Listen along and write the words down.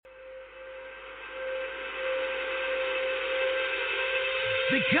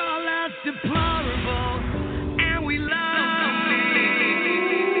They call us deplorable, and we love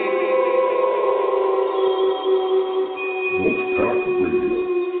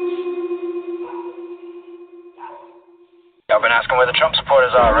Y'all been asking where the Trump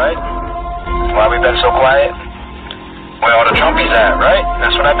supporters are, right? Why we been so quiet? Where all the Trumpies at, right?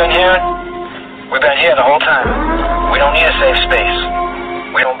 That's what I've been hearing. We've been here the whole time. We don't need a safe space.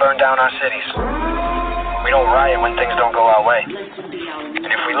 We don't burn down our cities. We don't riot when things don't go our way. And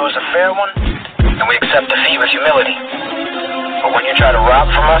if we lose a fair one, then we accept defeat with humility. But when you try to rob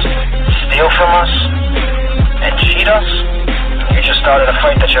from us, steal from us, and cheat us, you just started a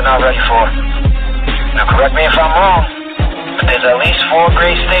fight that you're not ready for. Now correct me if I'm wrong, but there's at least 4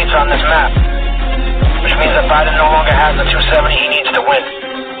 gray states on this map, which means that Biden no longer has the 270 he needs to win,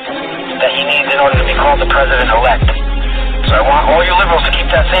 that he needs in order to be called the president-elect. So I want all you liberals to keep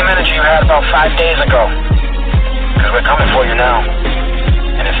that same energy you had about 5 days ago, because we're coming for you now,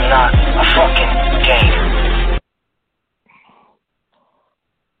 and it's not a fucking game.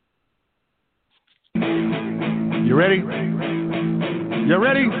 You ready? You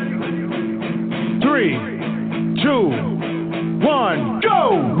ready? 3, 2, 1,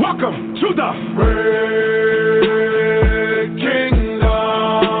 go! Welcome to the Red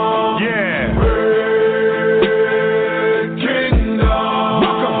Kingdom. Yeah. Red Kingdom.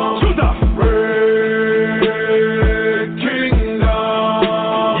 Welcome to the Red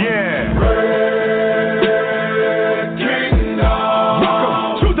Kingdom. Yeah. Red Kingdom.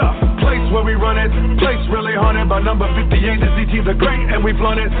 Welcome to the place where we run it. Place really haunted by number 58. The ZT the great, and we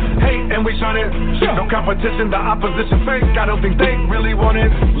flown it. Hate and we shun it. No competition, the opposition fake. I don't think they really want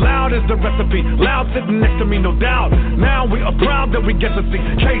it. Loud is the recipe. Loud sitting next to me, no doubt. Now we are proud that we get to see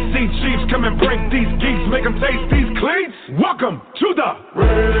KC Chiefs come and break these geeks, make them taste these cleats. Welcome to the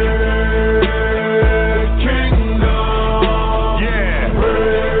Red Kingdom. Yeah.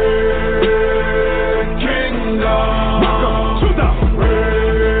 Red Kingdom. Welcome to the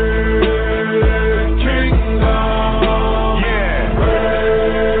Red Kingdom. Yeah.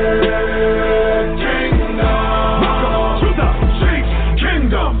 Red Kingdom. Welcome to the Chiefs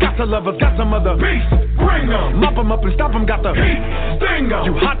Kingdom. Got the lovers, got some other beasts. Bring them. Mop them up and stop them, got the heat. Sting them.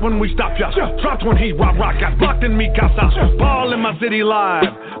 You hot when we stop ya. Dropped when he rock. Got blocked in me casa. Ball in my city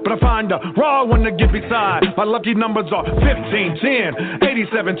live. But I find a raw one to get beside. My lucky numbers are 15, 10,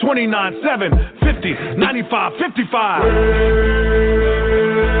 87, 29, 7, 50, 95, 55.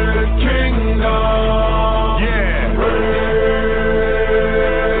 Red Kingdom. Yeah.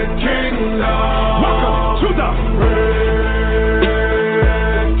 Red Kingdom. Welcome to the Red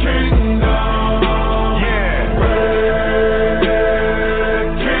Kingdom. Yeah. Red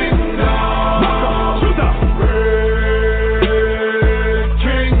Kingdom. Welcome to the Red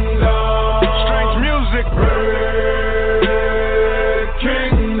Kingdom. Strange music. Red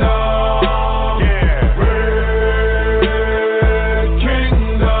Kingdom. Yeah. Red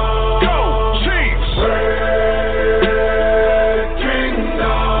Kingdom. Go Chiefs. Red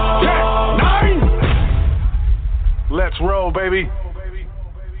Kingdom. Yeah. 9. Let's roll, baby.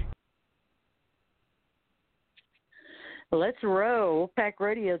 Let's roll. Pack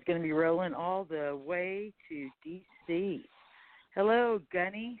Radio is going to be rolling all the way to D.C. Hello,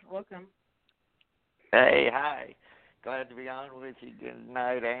 Gunny. Welcome. Hey, hi. Glad to be on with you. Good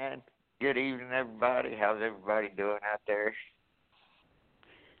night, Ann. Good evening, everybody. How's everybody doing out there?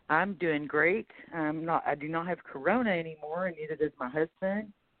 I'm doing great. I do not have corona anymore, and neither does my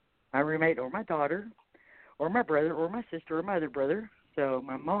husband, my roommate, or my daughter, or my brother, or my sister, or my other brother. So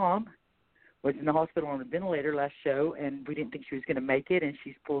my mom was in the hospital on a ventilator last show, and we didn't think she was going to make it, and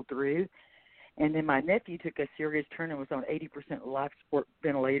she's pulled through. And then my nephew took a serious turn and was on 80% life support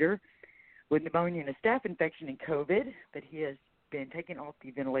ventilator with pneumonia and a staph infection and COVID, but he has been taken off the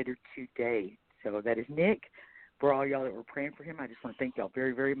ventilator today. So that is Nick. For all y'all that were praying for him, I just want to thank y'all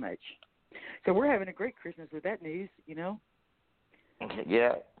very, very much. So we're having a great Christmas with that news, you know?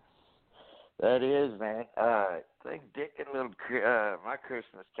 Yeah, that is, man. I think Dick and my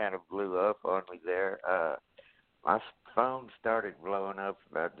Christmas kind of blew up on me there. My phone started blowing up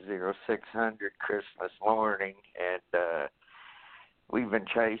about 0600 Christmas morning, and we've been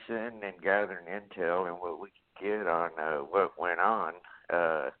chasing and gathering intel and what we could get on what went on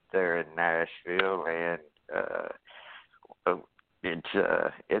there in Nashville, and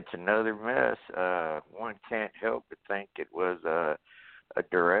it's another mess. One can't help but think it was a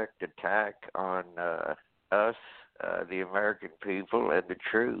direct attack on us, the American people, and the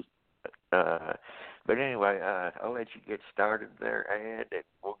truth. But anyway, I'll let you get started there, and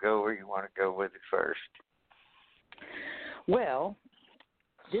we'll go where you want to go with it first. Well,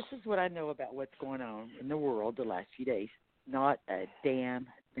 this is what I know about what's going on in the world the last few days. Not a damn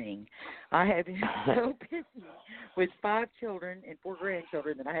thing. I have been so busy with 5 children and 4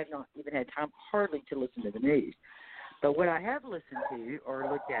 grandchildren that I have not even had time hardly to listen to the news. But what I have listened to or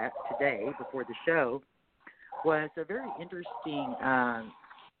looked at today before the show was a very interesting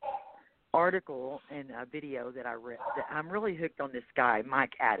article and a video that I read. I'm really hooked on this guy,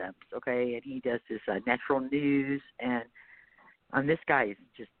 Mike Adams, okay, and he does this natural news, and this guy is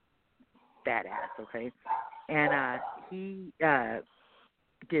just badass, okay, and he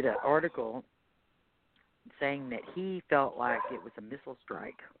did an article saying that he felt like it was a missile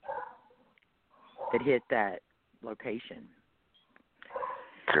strike that hit that location.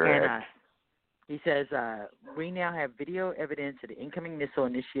 Correct. And he says, we now have video evidence that an incoming missile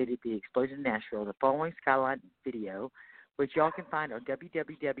initiated the explosion in Nashville. The following skyline video, which y'all can find on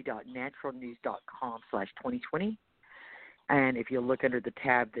www.naturalnews.com/2020. And if you look under the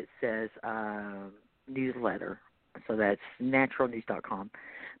tab that says newsletter, so that's naturalnews.com.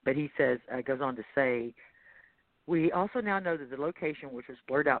 But he says, goes on to say, we also now know that the location, which was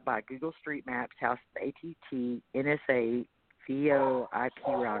blurred out by Google Street Maps, houses the AT&T NSA VoIP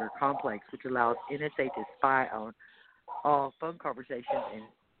Router Complex, which allows NSA to spy on all phone conversations and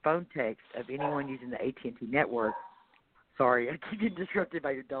phone texts of anyone using the AT&T network. Sorry, I keep getting disrupted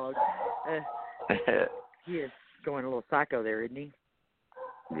by your dog. He is going a little psycho there, isn't he?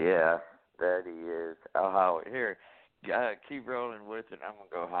 Yeah, that he is. I'll holler. Here, keep rolling with it. I'm going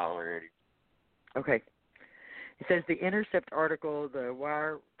to go holler at him. Okay. It says the Intercept article, the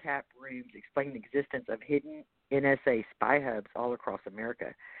wiretap rooms explain the existence of hidden NSA spy hubs all across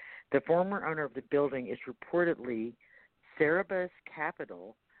America. The former owner of the building is reportedly Cerebus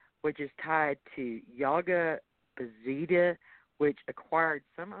Capital, which is tied to Yaga Bazida, which acquired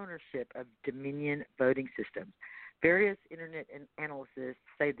some ownership of Dominion voting systems. Various Internet analysts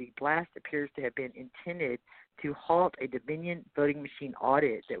say the blast appears to have been intended to halt a Dominion voting machine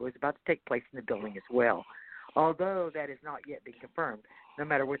audit that was about to take place in the building as well. Although that has not yet been confirmed. No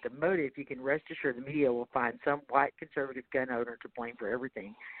matter what the motive, you can rest assured the media will find some white conservative gun owner to blame for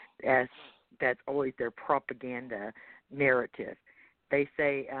everything, as that's always their propaganda narrative. They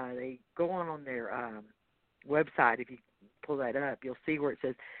say they go on their website. If you pull that up, you'll see where it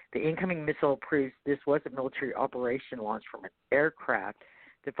says the incoming missile proves this was a military operation launched from an aircraft.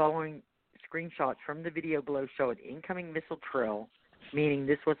 The following screenshots from the video below show an incoming missile trail, meaning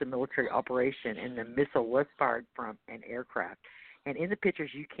this was a military operation, and the missile was fired from an aircraft. And in the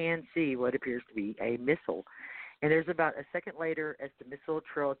pictures, you can see what appears to be a missile. And there's about a second later as the missile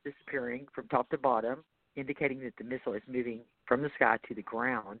trail is disappearing from top to bottom, indicating that the missile is moving from the sky to the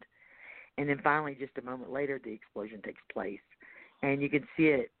ground. And then finally, just a moment later, the explosion takes place. And you can see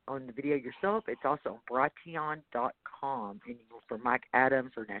it on the video yourself. It's also on Brighteon.com, and for Mike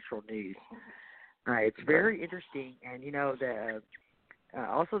Adams or Natural News. All right, it's very interesting. And, you know,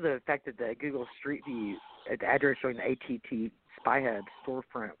 also the fact that the Google Street View, the address showing the AT&T Spy Hub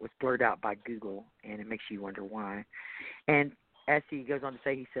storefront was blurred out by Google, and it makes you wonder why. And as he goes on to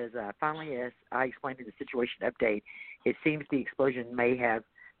say, he says, finally, as I explained in the situation update, it seems the explosion may have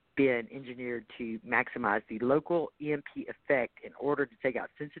been engineered to maximize the local EMP effect in order to take out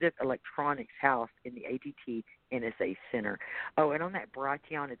sensitive electronics housed in the AT&T NSA Center. Oh, and on that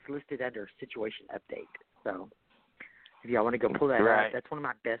Brighteon, it's listed under situation update. So if y'all want to go pull that up, that's one of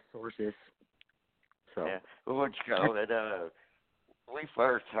my best sources. So, yeah. Well, what you call it? We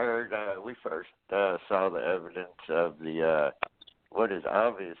first saw the evidence of the what is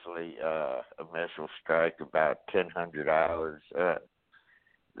obviously a missile strike about 1000 hours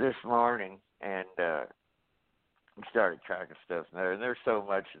this morning, and started tracking stuff in there. And there's so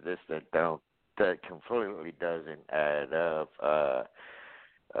much of this that completely doesn't add up.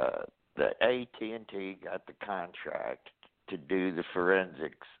 The AT&T got the contract to do the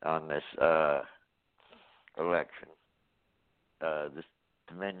forensics on this election, this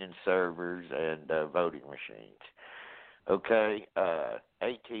Dominion servers and voting machines. Okay,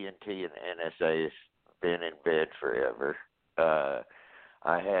 AT&T and the NSA has been in bed forever.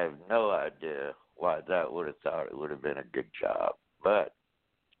 I have no idea why that would have thought it would have been a good job, but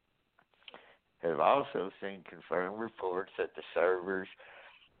have also seen confirmed reports that the servers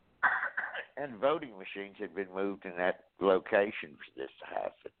and voting machines had been moved in that location for this to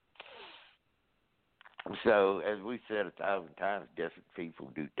happen. So, as we said 1,000 times, desperate people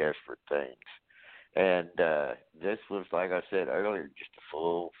do desperate things. And this was, like I said earlier, just a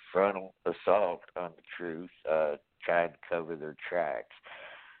full frontal assault on the truth, trying to cover their tracks.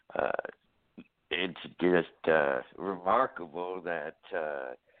 It's just remarkable that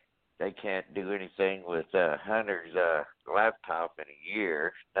they can't do anything with Hunter's laptop in a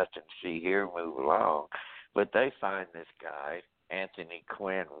year. Nothing to see here, move along. But they find this guy, Anthony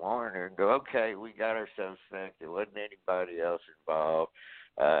Quinn Warner, and go, okay, we got ourselves suspect. There wasn't anybody else involved.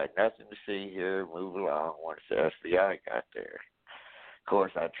 Nothing to see here. Move along once the FBI got there. Of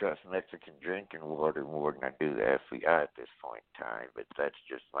course, I trust Mexican drinking water more than I do the FBI at this point in time, but that's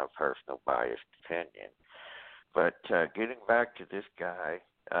just my personal biased opinion. But getting back to this guy,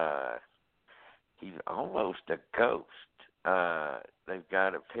 he's almost a ghost. They've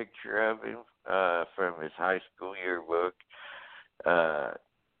got a picture of him from his high school yearbook. I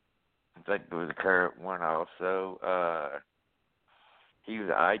think it was the current one also. He was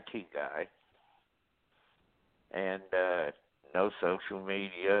an IT guy. And no social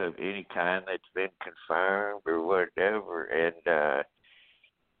media of any kind that's been confirmed or whatever. And,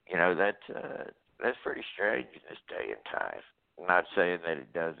 that's pretty strange in this day and time. I'm not saying that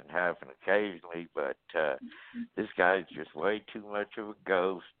it doesn't happen occasionally, but this guy's just way too much of a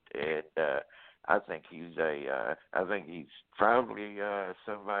ghost, and I think he's probably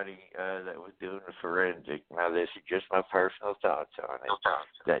somebody that was doing a forensic. Now, this is just my personal thoughts on it.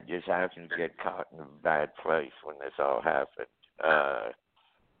 That just happened to get caught in a bad place when this all happened.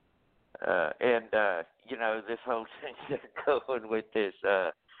 This whole thing they're going with this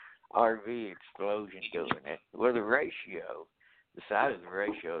RV explosion doing it. Well, the size of the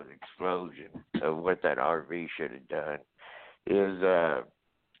ratio of the explosion of what that RV should have done is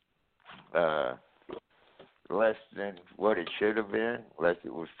less than what it should have been, unless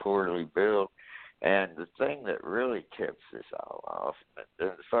it was poorly built. And the thing that really tips this all off,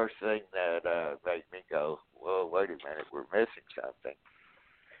 the first thing that made me go, well, wait a minute, we're missing something,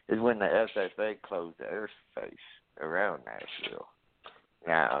 is when the SFA closed the airspace around Nashville.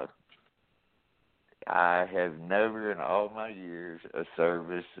 Now, I have never in all my years of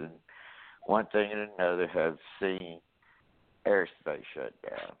service and one thing and another have seen airspace shut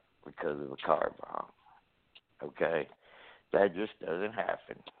down because of a car bomb. Okay? That just doesn't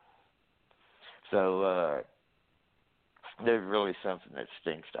happen. So there's really something that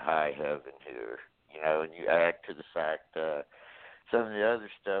stinks to high heaven here, and you add to the fact some of the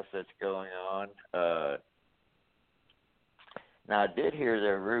other stuff that's going on. Now, I did hear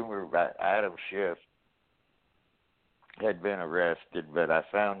the rumor about Adam Schiff had been arrested, but I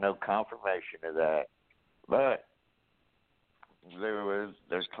found no confirmation of that. But they're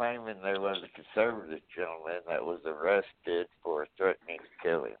claiming there was a conservative gentleman that was arrested for threatening to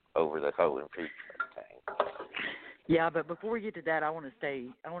kill him over the whole impeachment thing. Yeah, but before we get to that, I want to stay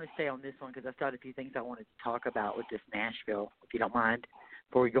on this one because I've got a few things I wanted to talk about with this Nashville, if you don't mind,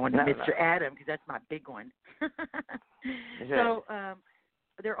 before we go into Mr. Adam, because that's my big one. So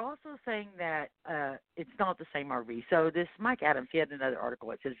they're also saying that it's not the same RV. So this Mike Adams, he had another article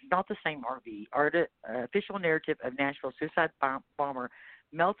that says it's not the same RV. Official narrative of Nashville suicide bomber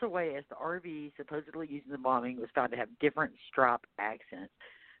melts away as the RV supposedly used in the bombing was found to have different strop accents.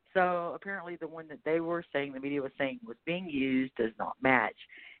 So apparently the one that they were saying, the media was saying was being used does not match.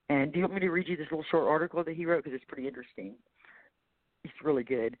 And do you want me to read you this little short article that he wrote? Because it's pretty interesting. It's really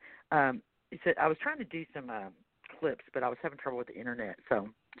good. He said, I was trying to do some clips, but I was having trouble with the internet, so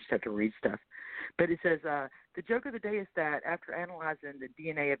just have to read stuff. But it says, the joke of the day is that after analyzing the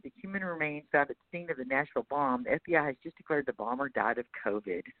DNA of the human remains found at the scene of the Nashville bomb, the FBI has just declared the bomber died of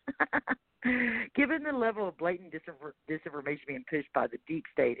COVID. Given the level of blatant disinformation being pushed by the deep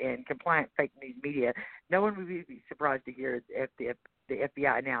state and compliant fake news media, no one would be surprised to hear the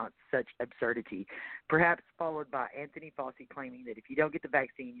FBI announce such absurdity, perhaps followed by Anthony Fauci claiming that if you don't get the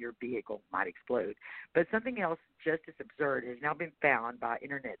vaccine, your vehicle might explode. But something else just as absurd has now been found by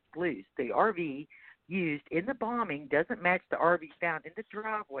Internet sleuths. The RV used in the bombing doesn't match the RV found in the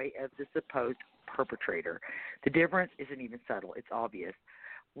driveway of the supposed perpetrator. The difference isn't even subtle. It's obvious.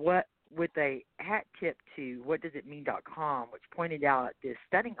 With a hat tip to whatdoesitmean.com, which pointed out this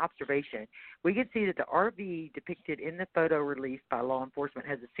stunning observation, we can see that the RV depicted in the photo released by law enforcement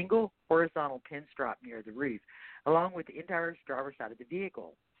has a single horizontal pinstripe near the roof, along with the entire driver's side of the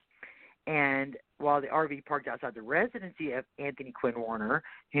vehicle. And while the RV parked outside the residency of Anthony Quinn Warner,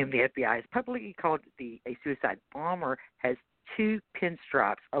 whom the FBI has publicly called a suicide bomber, has two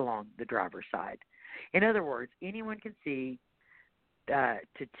pinstripes along the driver's side. In other words, anyone can see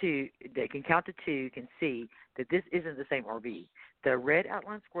they can count to two, can see that this isn't the same RV. The red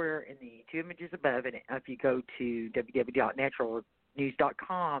outline square in the two images above, and if you go to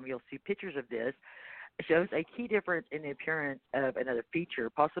www.naturalnews.com, you'll see pictures of this, shows a key difference in the appearance of another feature,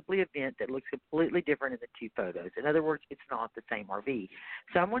 possibly a vent that looks completely different in the two photos. In other words, it's not the same RV.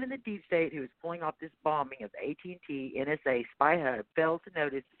 Someone in the deep state who is pulling off this bombing of AT&T NSA spy hub failed to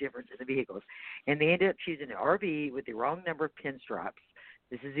notice the difference in the vehicles, and they ended up choosing an RV with the wrong number of pinstripes.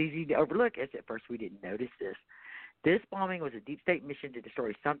 This is easy to overlook, as at first we didn't notice this. This bombing was a deep state mission to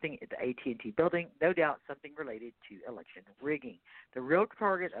destroy something at the AT&T building, no doubt something related to election rigging. The real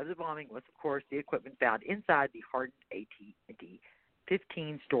target of the bombing was, of course, the equipment found inside the hardened AT&T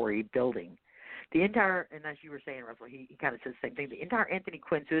 15-story building. The entire, and as you were saying, Russell, he kind of says the same thing, the entire Anthony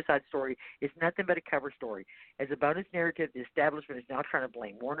Quinn suicide story is nothing but a cover story. As a bonus narrative, the establishment is now trying to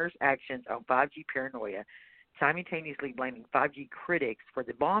blame Warner's actions on 5G paranoia, simultaneously blaming 5G critics for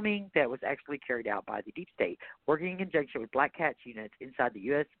the bombing that was actually carried out by the deep state, working in conjunction with Black Cat's units inside the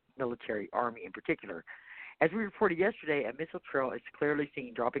U.S. military, Army in particular. As we reported yesterday, a missile trail is clearly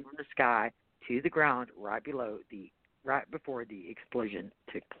seen dropping from the sky to the ground right before the explosion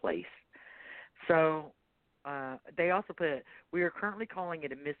took place. So they also put, we are currently calling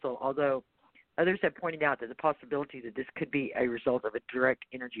it a missile, although others have pointed out that the possibility that this could be a result of a direct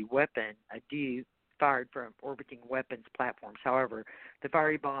energy weapon, fired from orbiting weapons platforms. However, the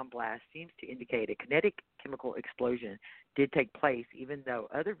fiery bomb blast seems to indicate a kinetic chemical explosion did take place, even though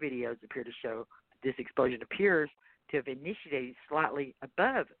other videos appear to show that this explosion appears to have initiated slightly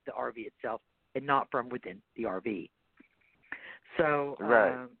above the RV itself and not from within the RV. So,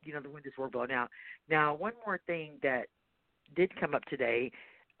 right. The windows were blown out. Now, one more thing that did come up today,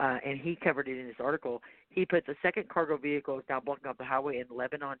 and he covered it in his article, he puts a second cargo vehicle is now blocking up the highway in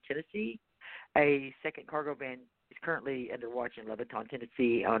Lebanon, Tennessee. A second cargo van is currently under watch in Lebanon,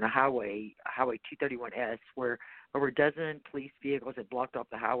 Tennessee on a highway 231S, where over a dozen police vehicles have blocked off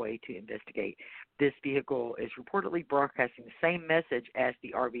the highway to investigate. This vehicle is reportedly broadcasting the same message as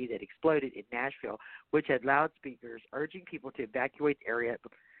the RV that exploded in Nashville, which had loudspeakers urging people to evacuate the area.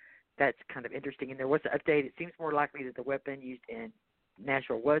 That's kind of interesting. And there was an update. It seems more likely that the weapon used in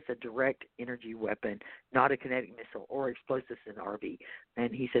Nashville was a direct energy weapon, not a kinetic missile or explosives in the RV.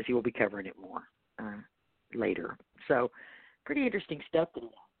 And he says he will be covering it more later. So pretty interesting stuff today,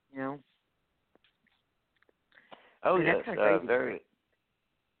 Oh, and yes, very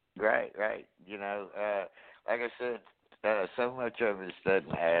right. Like I said, so much of it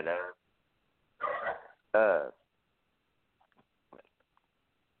doesn't add up.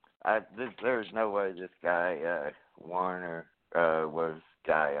 There's no way this guy, Warner, was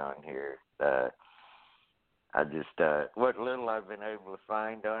guy on here. I just what little I've been able to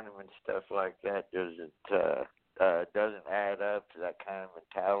find on him and stuff like that doesn't add up to that kind of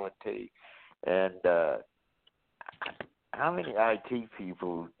mentality. And how many IT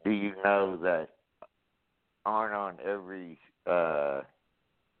people do you know that aren't on every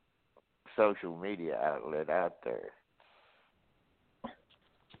social media outlet out there?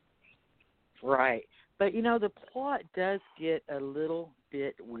 Right. But, the plot does get a little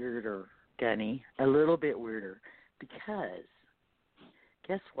bit weirder, Gunny, a little bit weirder, because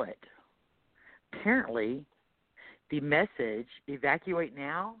guess what? Apparently, the message, evacuate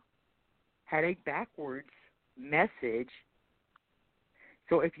now, had a backwards message.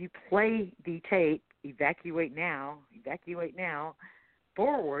 So if you play the tape, evacuate now,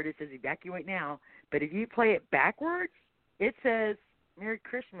 forward, it says evacuate now. But if you play it backwards, it says Merry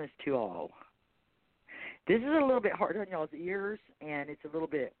Christmas to all. This is a little bit hard on y'all's ears, and it's a little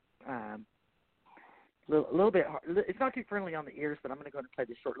bit hard. It's not too friendly on the ears, but I'm going to go ahead and play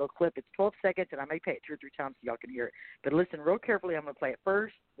this short little clip. It's 12 seconds, and I may play it 2 or 3 times so y'all can hear it. But listen real carefully. I'm going to play it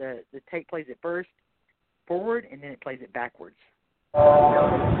first. The tape plays it first, forward, and then it plays it backwards. This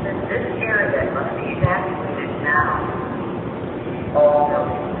area must be evacuated now.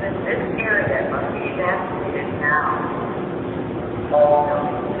 This area must be evacuated now.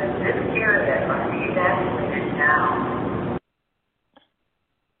 This area must be evacuated now.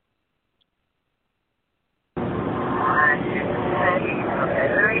 I should say from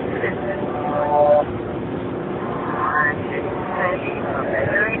every citizen. I should say from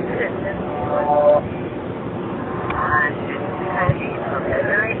every citizen. I should say from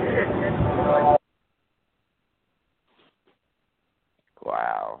every citizen.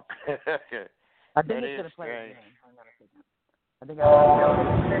 Wow. I think it's going to play it again. Hang on a second.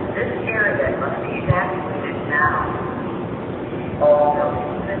 This area must be evacuated now.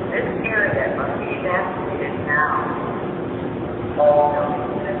 This area must be evacuated now.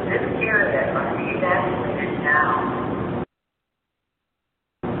 This area must be evacuated now.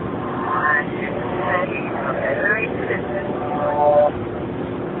 I should say from every citizen.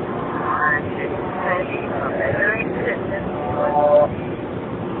 I should say from every citizen.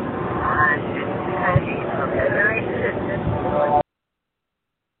 I should say from every citizen.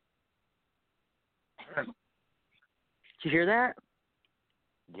 Did you hear that?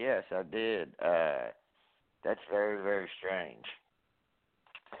 Yes, I did. That's very, very strange.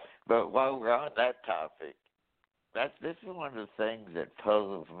 But while we're on that topic, this is one of the things that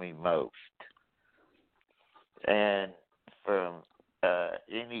puzzles me most. And from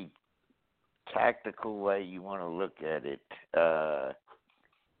any tactical way you want to look at it,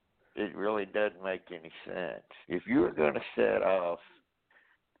 it really doesn't make any sense. If you were going to set off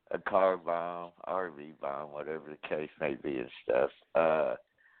a car bomb, RV bomb, whatever the case may be and stuff,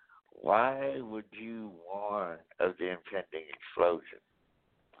 why would you warn of the impending explosion?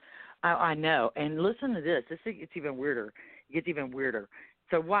 I know. And listen to this. This gets even weirder. It gets even weirder.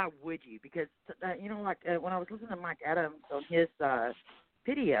 So why would you? Because, when I was listening to Mike Adams on his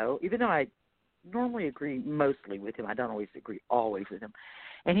video, even though I normally agree mostly with him, I don't always agree always with him,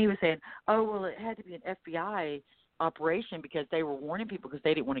 and he was saying, oh, well, it had to be an FBI operation because they were warning people because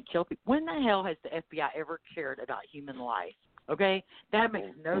they didn't want to kill people. When the hell has the FBI ever cared about human life? Okay? That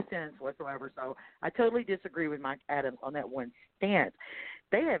makes no sense whatsoever. So I totally disagree with Mike Adams on that one stance.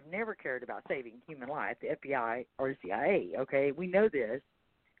 They have never cared about saving human life, the FBI or the CIA, okay? We know this.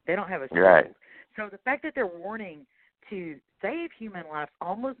 They don't have a soul. Right. So the fact that they're warning to save human life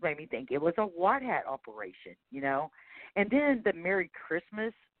almost made me think it was a white hat operation, you know? And then the Merry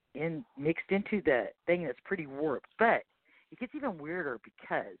Christmas mixed into the thing that's pretty warped. But it gets even weirder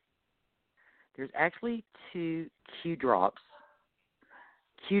because there's actually two Q drops.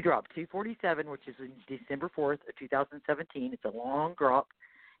 Q drop 247, which is in December 4th of 2017. It's a long drop.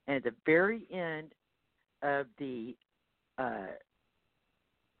 And at the very end of the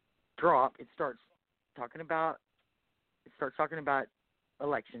drop, it starts talking about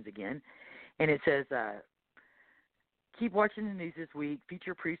elections again. And it says, keep watching the news this week.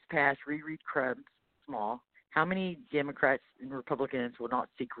 Future proofs pass. Reread crumbs small. How many Democrats and Republicans will not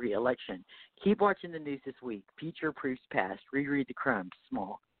seek re-election? Keep watching the news this week. Future proofs pass. Reread the crumbs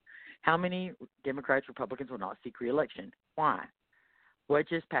small. How many Democrats, Republicans will not seek re-election? Why? What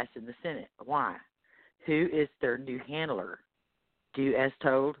just passed in the Senate? Why? Who is their new handler? Do as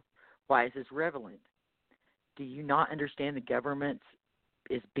told. Why is this relevant? Do you not understand the government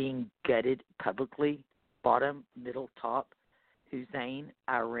is being gutted publicly? Bottom, middle, top. Hussein,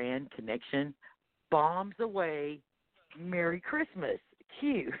 Iran connection. Bombs away. Merry Christmas.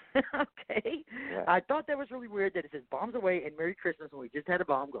 Q. Okay. Yeah. I thought that was really weird that it says bombs away and Merry Christmas when we just had a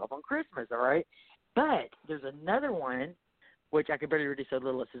bomb go off on Christmas, all right? But there's another one, which I can barely read it so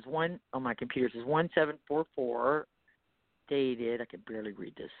little. It says one on my computer. It says 1744, dated, I can barely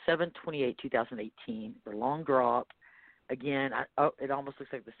read this, 7/28/2018. The long drop. Again, it almost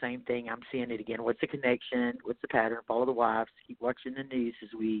looks like the same thing. I'm seeing it again. What's the connection? What's the pattern? Follow the wives. Keep watching the news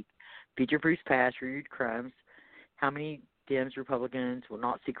this week. Future proofs pass. Reread crumbs. How many Dems, Republicans will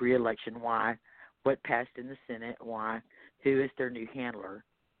not seek re-election? Why? What passed in the Senate? Why? Who is their new handler?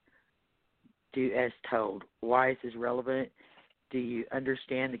 Do as told. Why is this relevant? Do you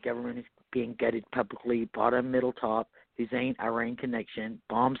understand the government is being gutted publicly? Bottom, middle, top. Hussein, Iran connection.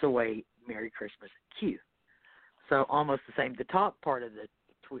 Bombs away. Merry Christmas. Q. So almost the same. The top part of the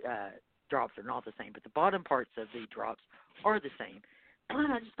drops are not the same, but the bottom parts of the drops are the same.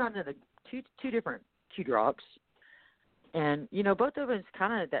 I just found that two different Q drops. And, you know, both of them is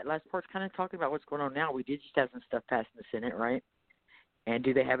kind of, that last part's kind of talking about what's going on now. We did just have some stuff passed in the Senate, right? And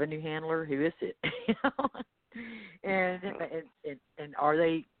do they have a new handler? Who is it? You know? And are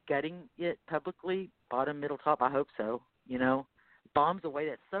they gutting it publicly? Bottom, middle, top? I hope so. You know, bombs away.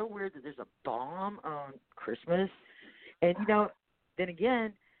 That's so weird that there's a bomb on Christmas. And, you know, then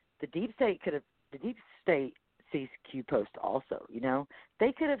again, the deep state sees Q post also, you know.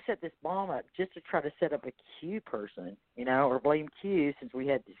 They could have set this bomb up just to try to set up a Q person, you know, or blame Q since we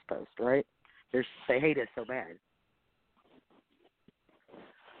had this post, right? They hate us so bad.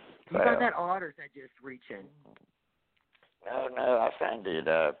 Do you find that odd, or is that just reaching? No, I find it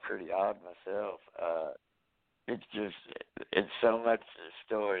pretty odd myself. It's so much the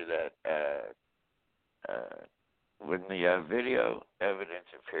story that when the video evidence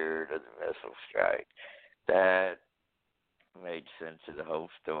appeared of the missile strike, that made sense of the whole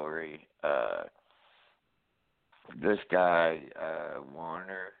story. This guy,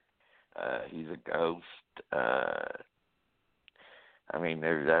 Warner, he's a ghost. I mean,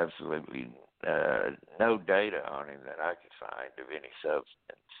 there's absolutely no data on him that I could find of any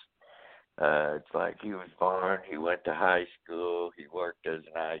substance. It's like he was born, he went to high school, he worked as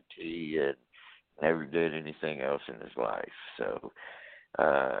an IT, and never did anything else in his life. So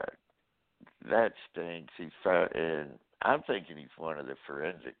that stinks. And I'm thinking he's one of the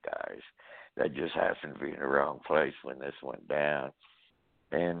forensic guys that just happened to be in the wrong place when this went down.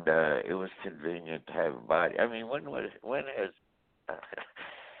 And it was convenient to have a body. I mean, when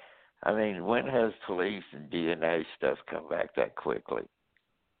has police and DNA stuff come back that quickly?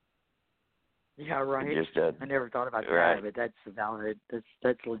 Yeah, right. Just, I never thought about right. that, but that's valid.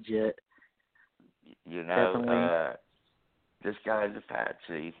 That's legit. You know, Definitely. this guy's a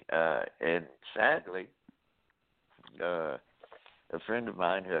patsy, and sadly, a friend of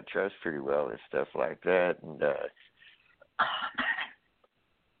mine who I trust pretty well and stuff like that, and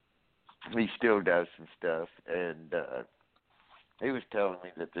he still does some stuff, and he was telling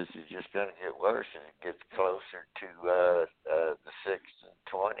me that this is just going to get worse as it gets closer to the 6th and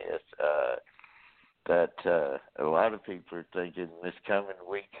 20th. That a lot of people are thinking this coming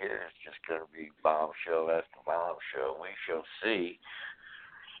week here is just going to be bombshell after bombshell. We shall see.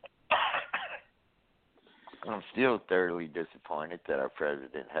 I'm still thoroughly disappointed that our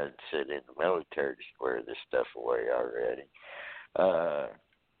president hasn't sent in the military to square this stuff away already.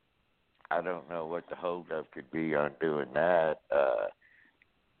 I don't know what the holdup could be on doing that.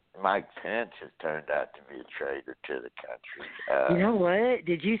 Mike Pence has turned out to be a traitor to the country. You know what?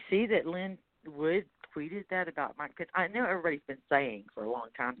 Did you see that Lynn Wood tweeted that about Mike Pence? I know everybody's been saying for a long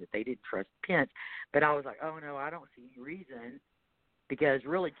time that they didn't trust Pence, but I was like, oh, no, I don't see any reason, because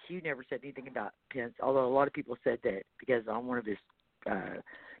really Q never said anything about Pence, although a lot of people said that because on one of his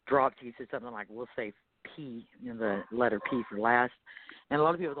drops he said something like, we'll say P, the letter P for last, and a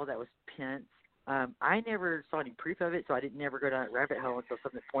lot of people thought that was Pence. I never saw any proof of it, so I didn't never go down that rabbit hole until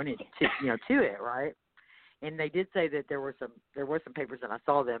something pointed to it, right? And they did say that there were some papers, and I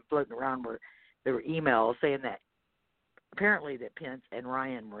saw them floating around where there were emails saying that apparently that Pence and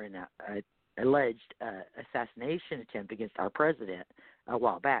Ryan were in a alleged assassination attempt against our president a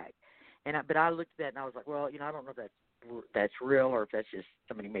while back. But I looked at that and I was like, well, I don't know if that's real or if that's just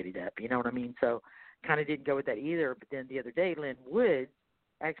somebody made it up. You know what I mean? So kind of didn't go with that either. But then the other day, Lynn Wood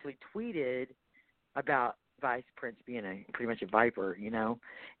actually tweeted about Vice Prince being pretty much a viper,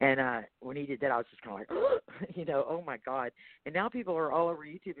 and when he did that, I was just kind of like, oh my God. And now people are all over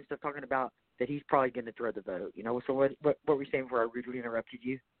YouTube and stuff talking about that he's probably going to throw the vote, So what were we saying before I rudely interrupted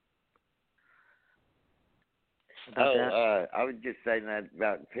you? I was just saying that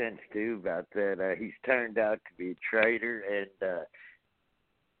about Pence too, about that he's turned out to be a traitor, and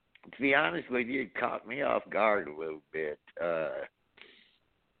to be honest with you, it caught me off guard a little bit.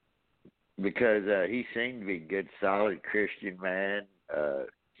 Because he seemed to be a good, solid Christian man,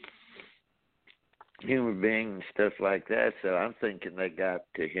 human being and stuff like that. So I'm thinking they got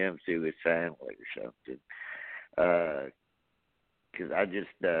to him through his family or something. Because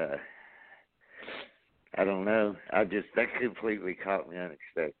I don't know. That completely caught me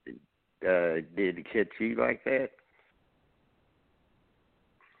unexpected. Did it hit you like that?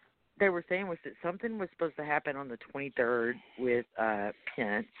 They were saying was that something was supposed to happen on the 23rd with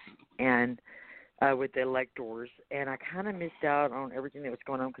Pence and with the electors, and I kind of missed out on everything that was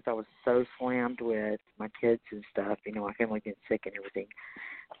going on because I was so slammed with my kids and stuff, my family getting sick and everything.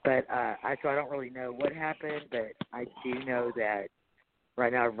 But so I don't really know what happened, but I do know that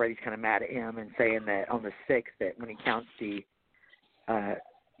right now everybody's kind of mad at him and saying that on the 6th that when he counts the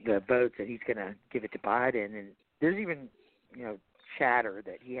votes that he's going to give it to Biden, and there's even chatter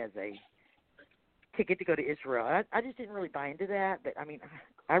that he has a ticket to go to Israel. I just didn't really buy into that, but I mean,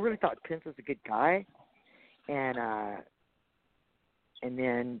 I really thought Pence was a good guy, and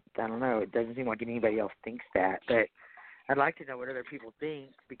then I don't know, it doesn't seem like anybody else thinks that, but I'd like to know what other people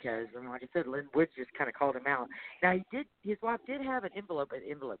think because, like I said, Lynn Woods just kind of called him out. Now his wife did have an envelope at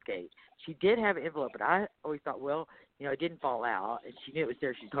Envelope Gate. She did have an envelope, but I always thought, well, it didn't fall out, and she knew it was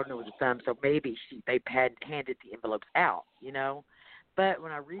there. She's holding it with her thumb, so maybe they had handed the envelopes out, But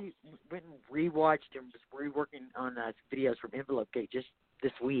when I went and rewatched and was reworking on videos from Envelope Gate just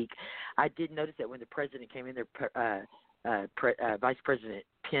this week, I did notice that when the president came in there, Vice President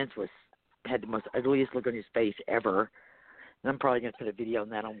Pence had the most ugliest look on his face ever. And I'm probably going to put a video on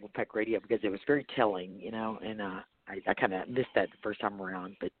that on Wolfpack Radio because it was very telling, and I kind of missed that the first time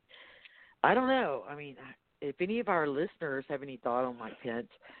around. But I don't know. I mean, if any of our listeners have any thought on Mike Pence,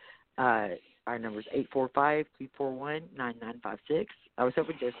 our number is 845-241-9956. I was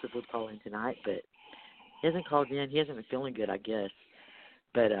hoping Joseph would call in tonight, but he hasn't called in. He hasn't been feeling good, I guess.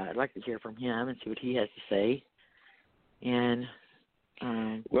 But I'd like to hear from him and see what he has to say. And,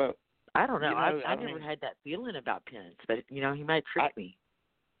 well, I don't know. I never had that feeling about Pence, but, he might trick me.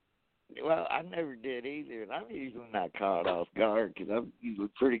 Well, I never did either, and I'm usually not caught off guard because I'm usually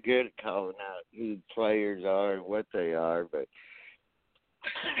pretty good at calling out who the players are and what they are, but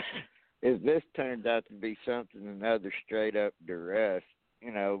if this turns out to be something, another straight-up duress,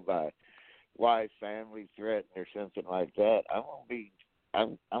 by wife, family threat or something like that, I'm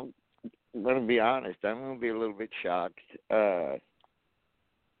going to be honest, I'm going to be a little bit shocked.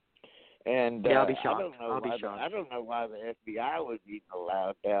 And Yeah, I'll be shocked. I don't know why the FBI was even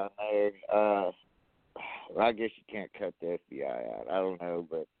allowed down there. Well, I guess you can't cut the FBI out. I don't know,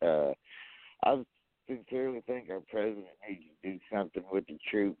 but I sincerely think our president needs to do something with the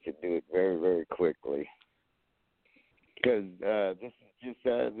troops and do it very, very quickly. Because this is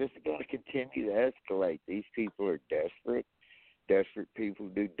going to continue to escalate. These people are desperate. Desperate people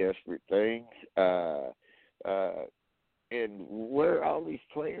do desperate things. And where are all these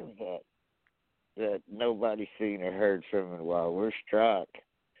players at that nobody's seen or heard from in a while? Where's Strzok?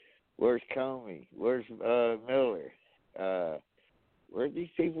 Where's Comey? Where's Miller? Where these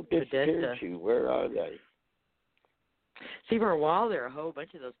people disappeared to? Where are they? See, for a while there, a whole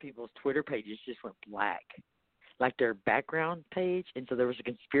bunch of those people's Twitter pages just went black, like their background page. And so there was a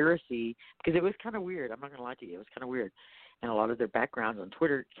conspiracy, because it was kind of weird. I'm not going to lie to you. It was kind of weird. And a lot of their backgrounds on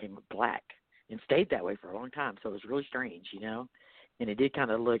Twitter came black and stayed that way for a long time. So it was really strange, you know. And it did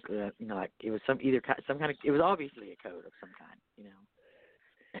kind of look, like it was some kind of, it was obviously a code of some kind, you know.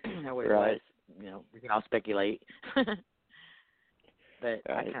 That way it was, you know, we can all speculate. But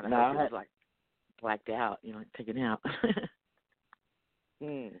I kind of hope it was like blacked out, you know, like taken out.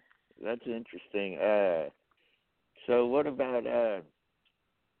 That's interesting. So what about,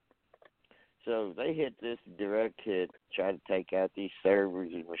 so they hit this direct hit, try to take out these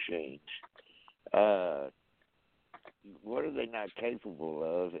servers and machines. What are they not capable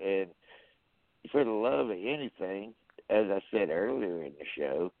of? And for the love of anything, as I said earlier in the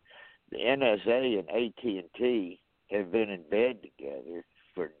show, the NSA and AT&T have been in bed together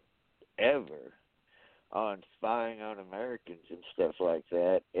forever on spying on Americans and stuff like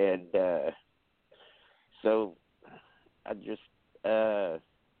that. And so I just I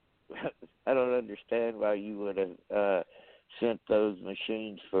don't understand why you would have sent those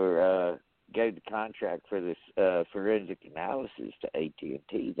machines gave the contract for this forensic analysis to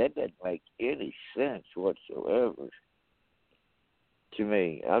AT&T. That doesn't make any sense whatsoever to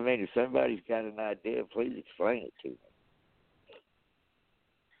me. I mean, if somebody's got an idea, please explain it to me.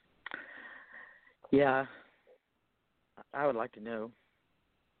 Yeah, I would like to know.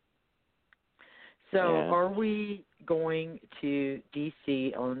 So, Are we going to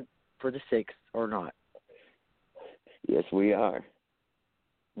D.C. for the 6th or not? Yes, we are.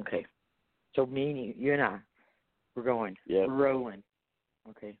 Okay. So me and you and I, we're going. Yep. We're rolling.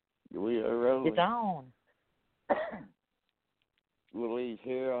 Okay. We are rolling. It's on. We'll leave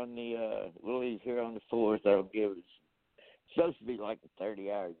here on the 4th. That'll give us, it's supposed to be like a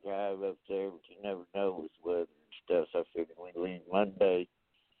 30-hour drive up there, but you never know with weather and stuff. So I figured we'd leave Monday,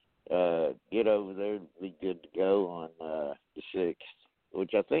 get over there, and be good to go on the 6th,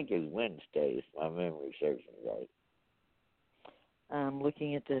 which I think is Wednesday, if my memory serves me right. I'm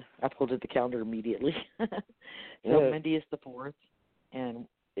looking at I pulled at the calendar immediately. So Monday is the 4th, and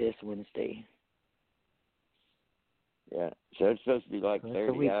it's Wednesday. Yeah, so it's supposed to be like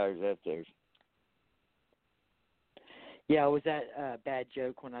 30 hours up there. Yeah, was that a bad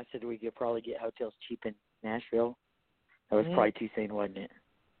joke when I said we could probably get hotels cheap in Nashville? That was probably too soon, wasn't it?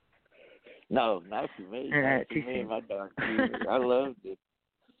 No, not for me. Not for me and my darn computer. I loved it.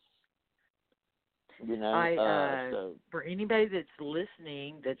 You know, for anybody that's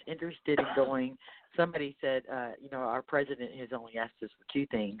listening that's interested in going, somebody said, our president has only asked us for 2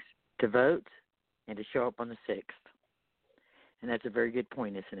 things, to vote and to show up on the 6th. And that's a very good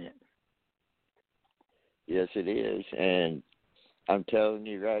point, isn't it? Yes, it is. And I'm telling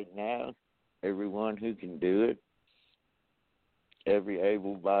you right now, everyone who can do it, every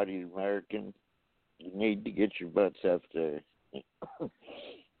able-bodied American, you need to get your butts up there.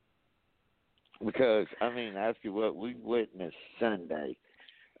 Because, I mean, after what we witnessed Sunday,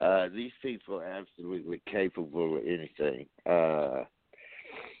 these people are absolutely capable of anything.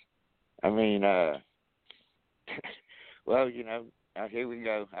 Well, you know, here we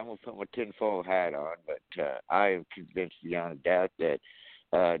go. I'm going to put my tinfoil hat on, but I am convinced beyond a doubt that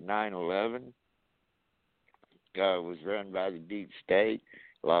 9/11 was run by the deep state.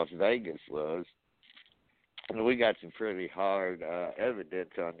 Las Vegas was. And we got some pretty hard evidence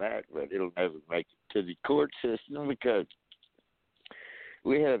on that, but it'll never make it to the court system because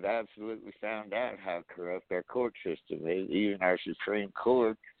we have absolutely found out how corrupt our court system is. Even our Supreme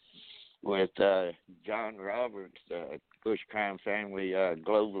Court with John Roberts, Bush crime family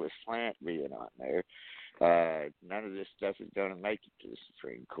globalist slant being on there, none of this stuff is going to make it to the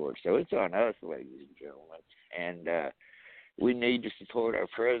Supreme Court. So it's on us, ladies and gentlemen. And we need to support our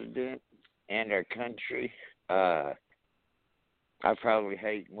president and our country. I probably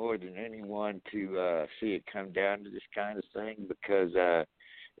hate more than anyone to see it come down to this kind of thing because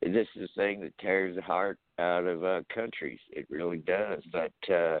this is a thing that tears the heart out of countries. It really does. But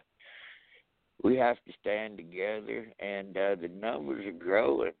we have to stand together, and the numbers are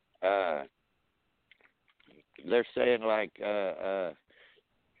growing. They're saying like 3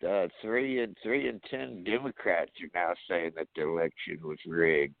 and 10 Democrats are now saying that the election was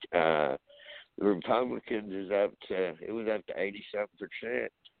rigged. The Republicans it was up to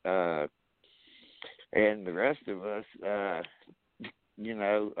 87%, and the rest of us,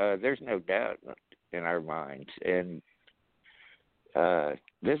 there's no doubt in our minds. And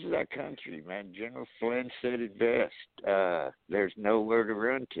this is our country, man. General Flynn said it best. There's nowhere to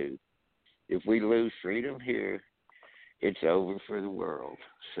run to. If we lose freedom here, it's over for the world.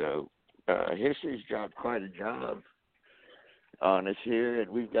 So history's dropped quite a job on us here, and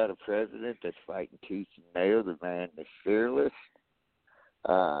we've got a president that's fighting tooth and nail. The man is fearless.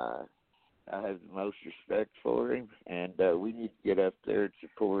 I have the most respect for him, and we need to get up there and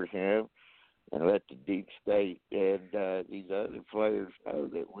support him and let the deep state and these other players know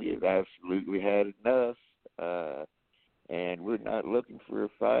that we have absolutely had enough. And we're not looking for a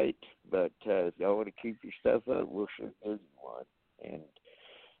fight, but if y'all want to keep your stuff up, we'll sure give you one. And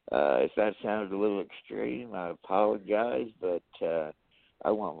if that sounds a little extreme, I apologize, but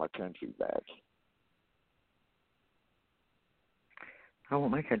I want my country back. I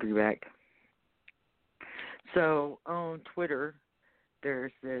want my country back. So on Twitter,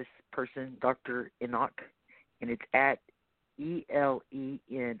 there's this person, Dr. Enoch, and it's at ELENOCHIE,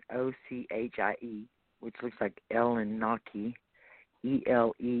 which looks like Ellen Nocky,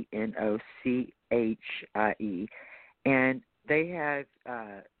 ELENOCHIE. And they have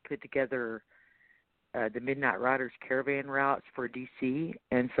put together the Midnight Riders caravan routes for D.C.,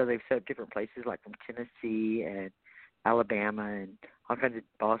 and so they've set up different places like from Tennessee and Alabama and all kinds of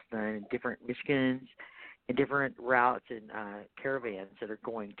Boston and different Michigans and different routes and caravans that are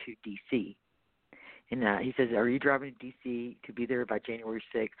going to D.C. And he says, are you driving to D.C. to be there by January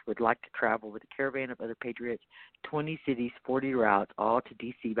 6th? Would like to travel with a caravan of other patriots, 20 cities, 40 routes, all to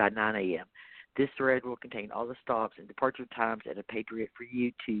D.C. by 9 a.m. This thread will contain all the stops and departure times at a patriot for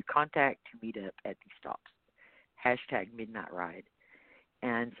you to contact to meet up at these stops. Hashtag Midnight Ride.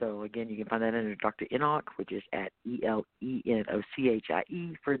 And so, again, you can find that under Dr. Enoch, which is at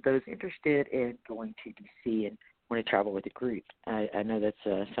ELENOCHIE, for those interested in going to D.C. and want to travel with a group. I know that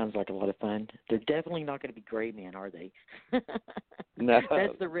sounds like a lot of fun. They're definitely not going to be gray men, are they? No.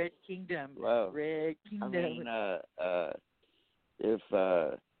 That's the Red Kingdom. Well, Red Kingdom. I mean,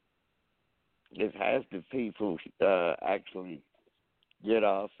 if half the people actually get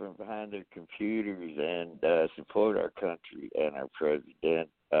off from behind their computers and support our country and our president,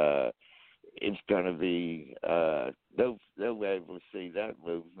 it's going to be they'll be able to see that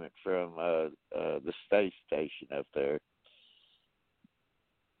movement from the space station up there.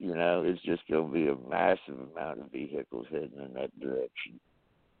 You know, it's just going to be a massive amount of vehicles heading in that direction.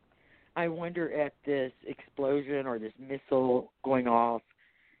 I wonder if this explosion or this missile going off,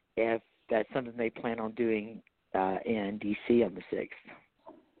 if that's something they plan on doing in D.C. on the 6th.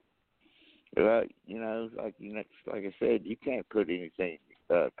 Well, like I said, you can't put anything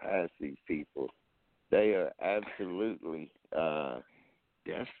past these people. They are absolutely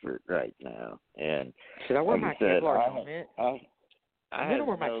desperate right now. And should I wear my Kevlar helmet? I'm going to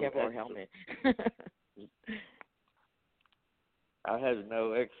wear my Kevlar helmet. I have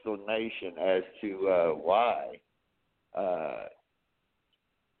no explanation as to why.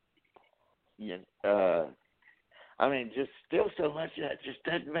 I mean, just still so much of that just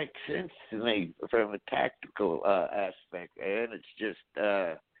doesn't make sense to me from a tactical aspect, and it's just,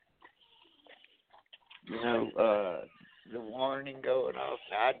 the warning going off.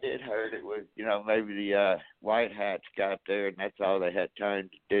 Now, I did heard it was, maybe the white hats got there and that's all they had time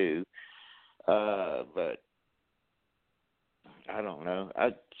to do. But I don't know.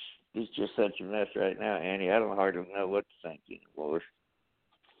 It's just such a mess right now, Annie. I don't hardly know what to think anymore.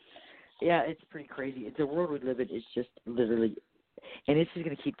 Yeah, it's pretty crazy. It's a world we live in. It's just literally, and it's just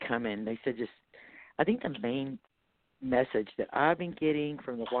going to keep coming. They said I think the main message that I've been getting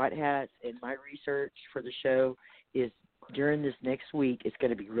from the white hats in my research for the show is during this next week, it's going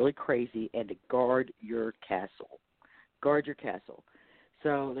to be really crazy, and to guard your castle. Guard your castle.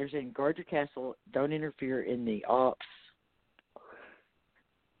 So they're saying guard your castle, don't interfere in the ops.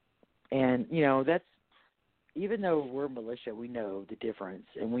 And, that's, even though we're militia, we know the difference,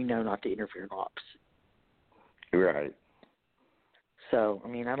 and we know not to interfere in ops. Right. So, I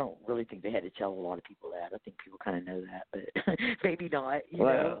mean, I don't really think they had to tell a lot of people that. I think people kind of know that, but maybe not.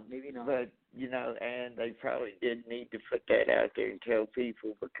 Maybe not. But, and they probably did need to put that out there and tell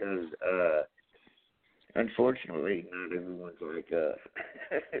people because, unfortunately, not everyone's like us.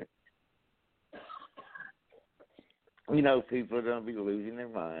 People are going to be losing their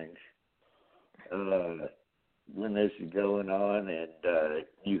minds. when this is going on, and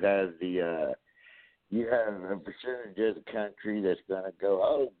you have a percentage of the country that's going to go,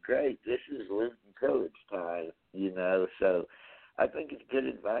 oh, great, this is loot and pillage time, So I think it's good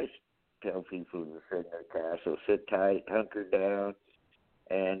advice to tell people to sit in their castle, sit tight, hunker down,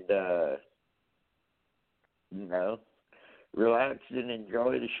 and, relax and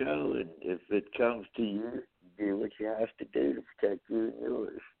enjoy the show. And if it comes to you, do what you have to do to protect you and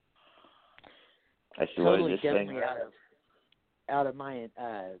yours. That's the totally way this get thing me out of my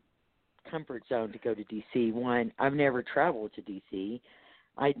comfort zone to go to D.C. One, I've never traveled to D.C.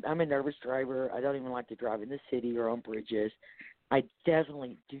 I'm a nervous driver. I don't even like to drive in the city or on bridges. I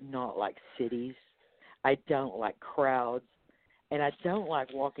definitely do not like cities. I don't like crowds. And I don't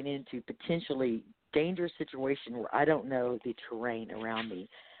like walking into potentially dangerous situation where I don't know the terrain around me.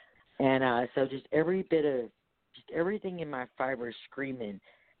 And so just everything in my fiber is screaming,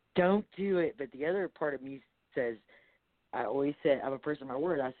 don't do it. But the other part of me says, I always said, I'm a person of my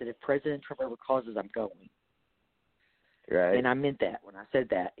word. I said, if President Trump ever calls us, I'm going. Right. And I meant that when I said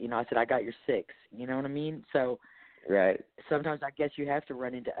that. I said, I got your 6. You know what I mean? So right. Sometimes I guess you have to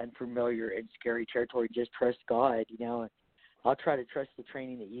run into unfamiliar and scary territory. Just trust God, I'll try to trust the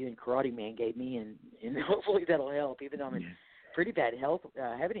training that you and Karate Man gave me, and hopefully that'll help, even though I'm in pretty bad health.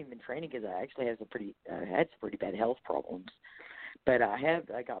 I haven't even been training because I actually had some pretty bad health problems. But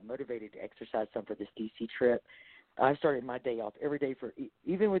I got motivated to exercise some for this D.C. trip. I started my day off every day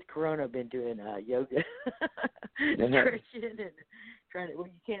even with Corona, I've been doing yoga, stretching, and trying to,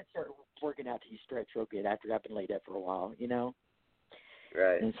 you can't start working out till you stretch real good after I've been laid up for a while,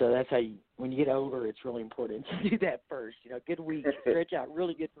 Right. And so that's how when you get older, it's really important to do that first. Good week, stretch out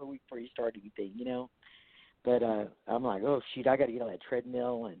really good for a week before you start anything, But I'm like, oh, shoot, I got to get on that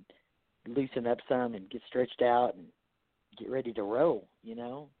treadmill and loosen up some and get stretched out and get ready to roll,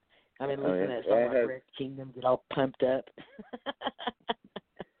 I've been listening to that song like Red Kingdom, get all pumped up.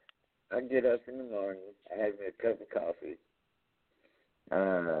 I get up in the morning, I have me a cup of coffee,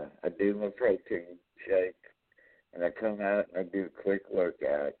 I do my protein shake, and I come out and I do a quick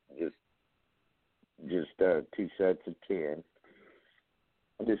workout, just 2 sets of 10.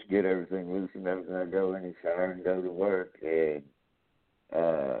 I just get everything loosened up, and I go in the shower and go to work, and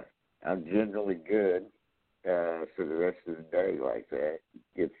I'm generally good for the rest of the day like that.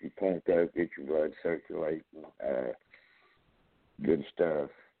 Gets you pumped up, get your blood circulating, good stuff.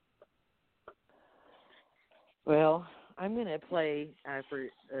 Well, I'm going to play for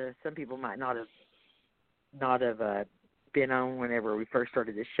some people might not have been on whenever we first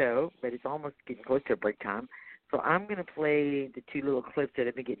started the show, but it's almost getting close to break time. So I'm going to play the 2 little clips that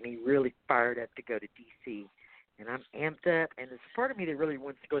have been getting me really fired up to go to D.C. And I'm amped up, and there's part of me that really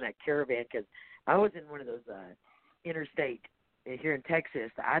wants to go in that caravan because I was in one of those interstate here in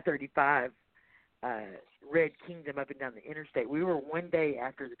Texas, the I-35 Red Kingdom up and down the interstate. We were one day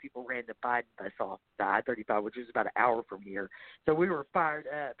after the people ran the Biden bus off the I-35, which was about an hour from here. So we were fired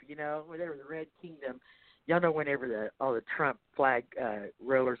up, whenever the Red Kingdom. Y'all know whenever all the Trump flag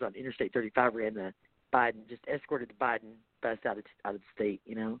rollers on Interstate 35 ran the Biden, just escorted the Biden bus out of the state,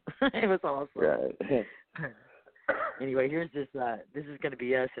 It was awesome. Right. Anyway, here's this. This is going to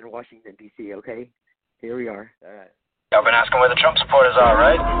be us in Washington, D.C., okay? Here we are. All right. Y'all been asking where the Trump supporters are,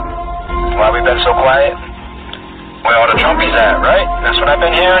 right? Why we been so quiet? Where all the Trumpies at, right? That's what I've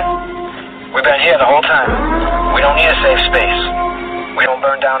been hearing. We've been here the whole time. We don't need a safe space. We don't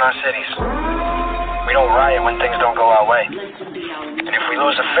burn down our cities. We don't riot when things don't go our way. And if we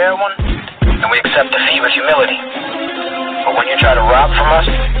lose a fair one, then we accept defeat with humility. But when you try to rob from us,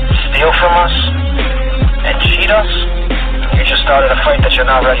 steal from us, and cheat us, you just started a fight that you're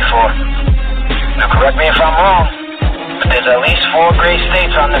not ready for. Now correct me if I'm wrong, but there's at least 4 gray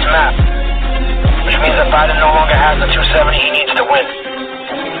states on this map, which means that Biden no longer has the 270 he needs to win,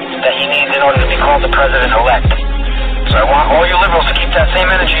 that he needs in order to be called the president-elect. So I want all you liberals to keep that same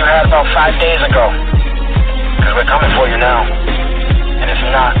energy you had about 5 days ago, because we're coming for you now, and it's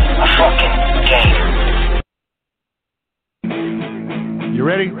not a fucking game. You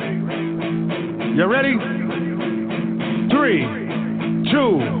ready? You ready? 3,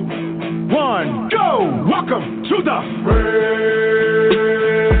 2, 1, go! Welcome to the Red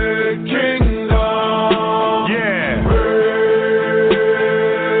Kingdom. Yeah.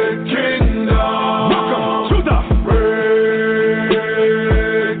 Red Kingdom. Welcome to the Red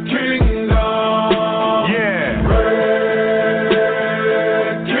Kingdom. Yeah.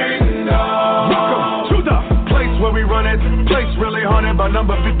 Red Kingdom. Welcome to the place where we run it. Place really haunted by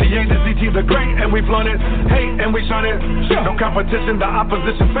number 58 is ET the Great. and we flaunt it. Hate and we shun it. No competition, the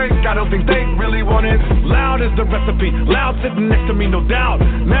opposition fake. I don't think they really want it. Loud is the recipe. Loud sitting next to me, no doubt.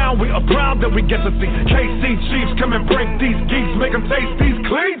 Now we are proud that we get to see KC Chiefs come and break these geeks, make them taste these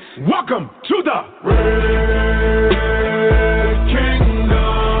cleats. Welcome to the Red Kingdom.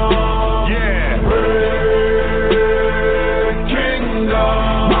 Yeah. Red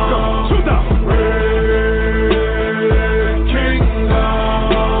Kingdom. Welcome to the Red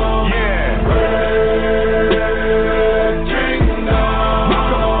Kingdom. Yeah. Red Kingdom.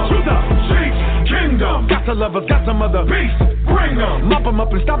 Welcome to the Chiefs Kingdom. Got the lovers, got some other beasts. Bring them, mop them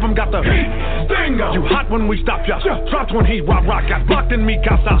up and stop them, got the heat, sting them. You hot when we stop ya, dropped when he rock, got blocked in me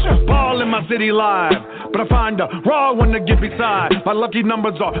casa. Ball in my city live, but I find a raw one to get beside. My lucky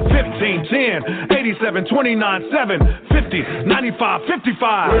numbers are 15, 10, 87, 29, 7, 50, 95,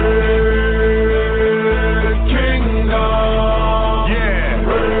 55. Red Kingdom. Yeah.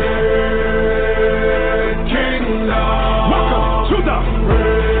 Red Kingdom. Welcome to the Red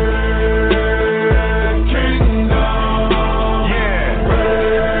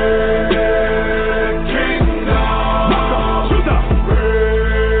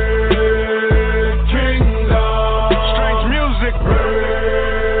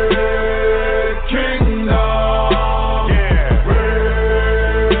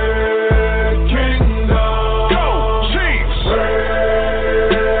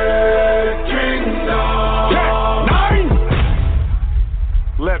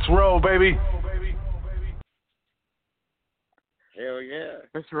baby. Hell yeah.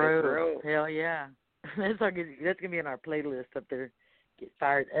 Let's roll. Hell yeah. That's gonna be on our playlist up there. Get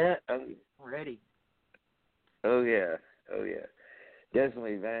fired up. Ready. Oh yeah.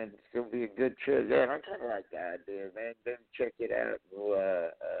 Definitely, man. It's gonna be a good trip. Yeah, I kinda like the idea, man. Then check it out. We'll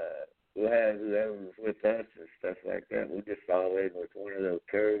have whoever's with us and stuff like that. We'll just fall in with one of those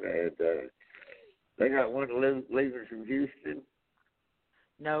curves, and they got one leaving from Houston.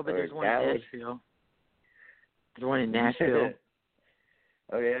 No, but there's one in Nashville. There's one in Nashville.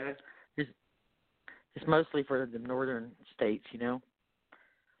 Oh, yeah? It's mostly for the northern states, you know.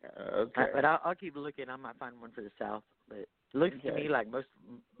 Okay. But I'll keep looking. I might find one for the south. But it looks to me like most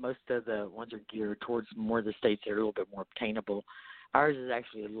of the ones are geared towards more of the states that are a little bit more obtainable. Ours is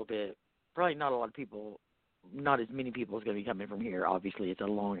actually a little bit, probably not a lot of people, not as many people is going to be coming from here. Obviously, it's a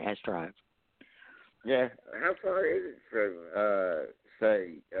long-ass drive. Yeah. How far is it from,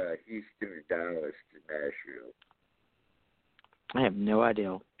 say, Houston or Dallas to Nashville? I have no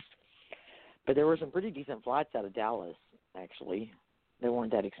idea. But there were some pretty decent flights out of Dallas, actually. They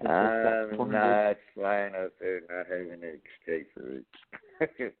weren't that expensive. I'm not flying up there and not having an escape route.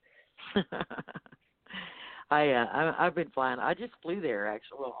 I've been flying. I just flew there,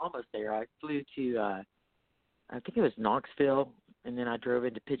 actually. Well, almost there. I flew to, I think it was Knoxville, and then I drove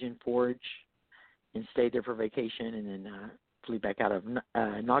into Pigeon Forge and stayed there for vacation, and then flew back out of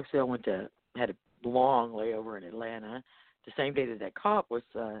Knoxville. Had a long layover in Atlanta. The same day that cop was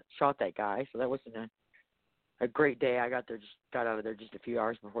shot that guy, so that wasn't a great day. I got out of there just a few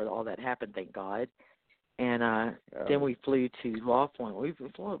hours before all that happened, thank God. And then we flew to Laughlin. We've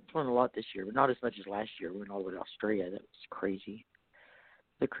flown a lot this year, but not as much as last year. We went all the way to Australia. That was crazy.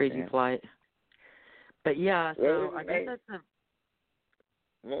 The crazy flight. But yeah, so I guess that's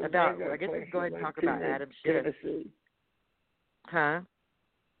I guess we can go ahead and talk about Adam Schiff. Tennessee. Huh?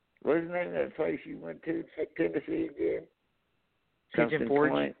 What's the name of that place you went to? Tennessee again? Pigeon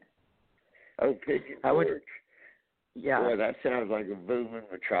Forge. Oh, Pigeon Forge. Yeah. Boy, that sounds like a booming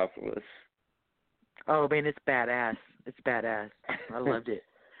metropolis. Oh, man, it's badass. I loved it.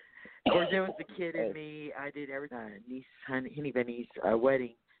 Of course, there was the kid in me. I did everything. Henny Benny's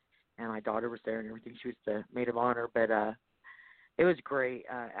wedding, and my daughter was there and everything. She was the maid of honor, but it was great.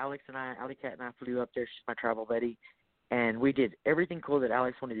 Alley Cat and I flew up there. She's my travel buddy. And we did everything cool that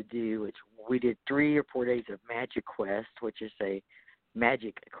Alex wanted to do, which we did 3 or 4 days of Magic Quest, which is a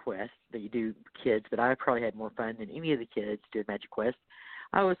magic quest that you do kids. But I probably had more fun than any of the kids doing Magic Quest.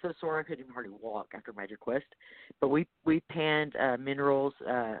 I was so sore I couldn't even hardly walk after Magic Quest. But we panned minerals,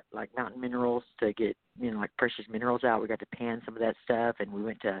 like mountain minerals, to get like precious minerals out. We got to pan some of that stuff, and we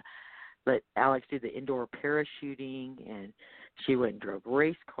went to let Alex do the indoor parachuting, and she went and drove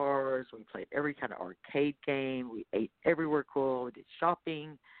race cars. We played every kind of arcade game. We ate everywhere cool. We did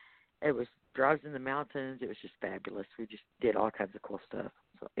shopping. It was drives in the mountains. It was just fabulous. We just did all kinds of cool stuff.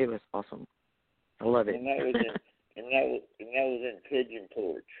 So it was awesome. I love it. And that was in Pigeon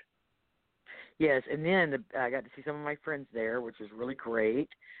Forge. Yes, and then I got to see some of my friends there, which was really great.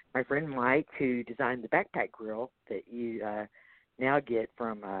 My friend Mike, who designed the backpack grill that you now get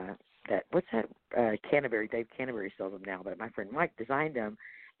from Canterbury. Dave Canterbury sells them now, but my friend Mike designed them,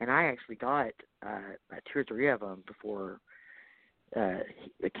 and I actually got 2 or 3 of them before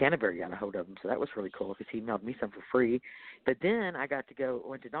the Canterbury got a hold of them, so that was really cool because he mailed me some for free. But then I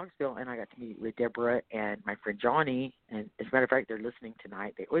went to Knoxville, and I got to meet with Deborah and my friend Johnny, and as a matter of fact, they're listening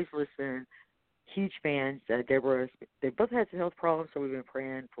tonight. They always listen, huge fans. Deborah, they both had some health problems, so we've been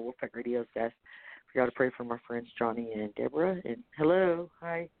praying for Wolfpack Radio. So we got to pray for my friends Johnny and Deborah. And hello,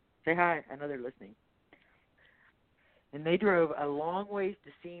 hi, say hi. I know they're listening. And they drove a long ways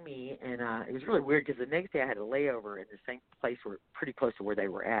to see me, and it was really weird because the next day I had a layover in the same place, pretty close to where they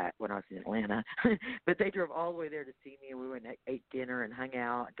were at when I was in Atlanta. But they drove all the way there to see me, and we went and ate dinner and hung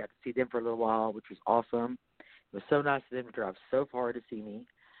out. I got to see them for a little while, which was awesome. It was so nice of them to drive so far to see me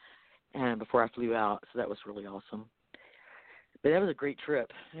and before I flew out, so that was really awesome. But that was a great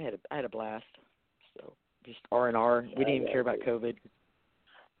trip. I had a blast. So just R&R. We didn't even care about COVID.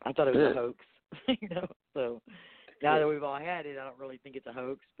 I thought it was a hoax, so... Now that we've all had it, I don't really think it's a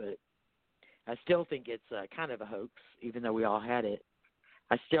hoax, but I still think it's kind of a hoax, even though we all had it.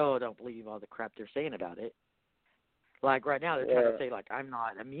 I still don't believe all the crap they're saying about it. Like right now, they're trying to say, like, I'm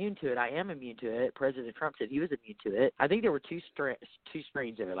not immune to it. I am immune to it. President Trump said he was immune to it. I think there were two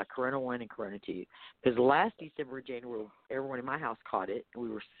strains of it, like Corona 1 and Corona 2. Because last December, January, everyone in my house caught it. We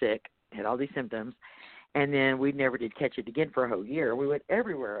were sick, had all these symptoms. And then we never did catch it again for a whole year. We went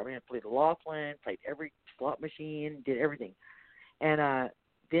everywhere. I mean, I played Laughlin, played every slot machine, did everything. And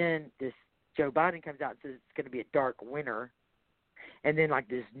then this Joe Biden comes out and says it's going to be a dark winter. And then, like,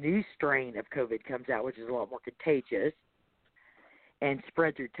 this new strain of COVID comes out, which is a lot more contagious and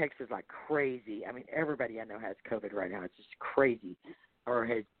spread through Texas like crazy. I mean, everybody I know has COVID right now. It's just crazy, or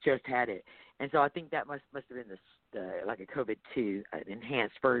has just had it. And so I think that must have been like a COVID-2, an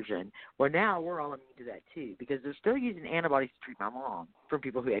enhanced version. Well, now we're all immune to that, too, because they're still using antibodies to treat my mom from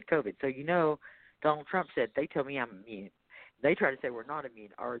people who had COVID. So, Donald Trump said, they tell me I'm immune. They try to say we're not immune,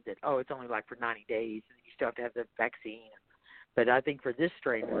 or that, it's only like for 90 days, and you still have to have the vaccine. But I think for this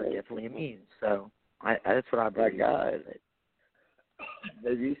strain, we're definitely immune. So that's what I believe. My God.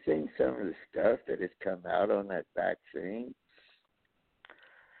 Have you seen some of the stuff that has come out on that vaccine?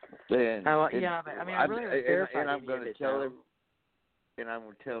 I really haven't verified I'm going to tell and I'm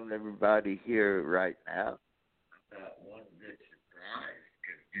going to tell everybody here right now about one good surprise.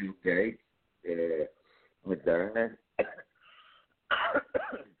 Because Bill Gates, Moderna,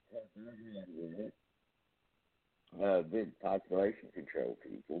 big population control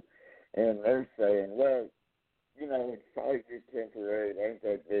people, and they're saying, well, it's probably just temporary. It ain't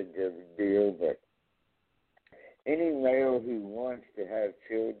that big of a deal, but any male who wants to have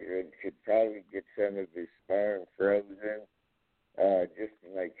children should probably get some of his sperm frozen, just to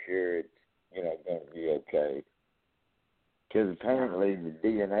make sure it's, going to be okay. Because apparently the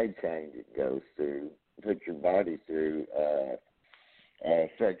DNA change it goes through, puts your body through,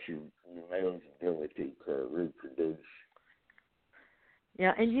 affects your male's ability to reproduce.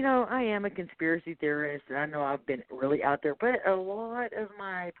 Yeah, and I am a conspiracy theorist, and I know I've been really out there, but a lot of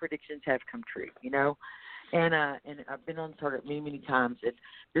my predictions have come true, And I've been on target many, many times. And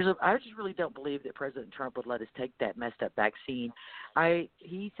I just really don't believe that President Trump would let us take that messed up vaccine.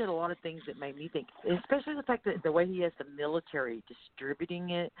 He said a lot of things that made me think, especially the fact that the way he has the military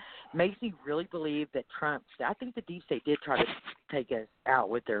distributing it makes me really believe that Trump. I think the deep state did try to take us out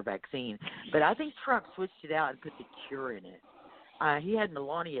with their vaccine, but I think Trump switched it out and put the cure in it. He had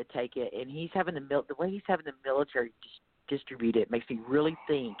Melania take it, and he's having the way he's having the military distribute it makes me really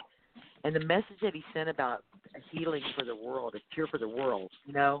think. And the message that he sent about healing for the world, a cure for the world,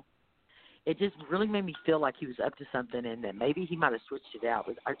 it just really made me feel like he was up to something, and that maybe he might have switched it out.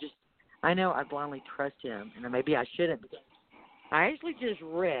 But I know I blindly trust him, and maybe I shouldn't. Because I actually just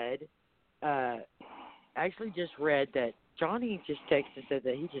read that Johnny just texted and said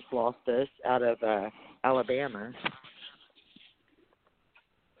that he just lost us out of Alabama.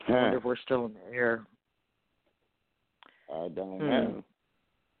 I wonder if we're still in the air. I don't know.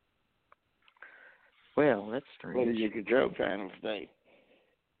 Well, that's strange. What did your control panel say?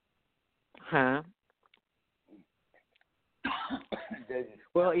 Huh?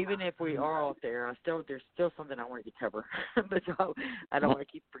 Well, even if we are off there, there's still something I wanted to cover, but I don't want to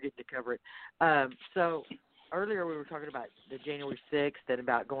keep forgetting to cover it. So earlier we were talking about the January 6th and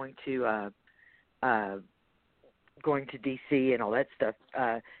about going to D.C. and all that stuff.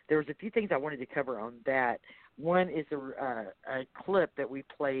 There was a few things I wanted to cover on that. One is a clip that we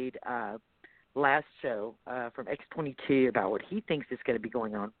played last show from X22 about what he thinks is going to be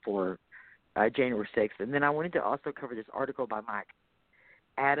going on for January 6th. And then I wanted to also cover this article by Mike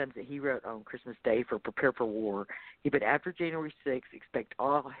Adams that he wrote on Christmas Day for Prepare for War. He put, after January 6th, expect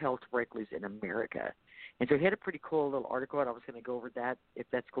all hell to break loose in America. And so he had a pretty cool little article, and I was going to go over that, if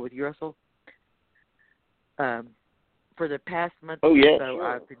that's cool with you, Russell. For the past month or so,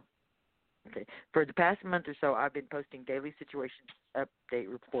 sure. For the past month or so, I've been posting daily situation update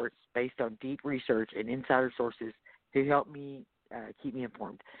reports based on deep research and insider sources who help me keep me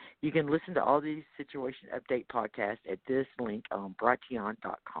informed. You can listen to all these situation update podcasts at this link on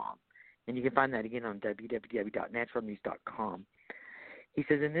brighteon.com. And you can find that again on www.naturalnews.com. He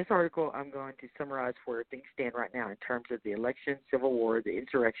says, in this article, I'm going to summarize where things stand right now in terms of the election, Civil War, the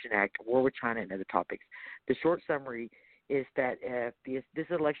Insurrection Act, war with China, and other topics. The short summary is that if this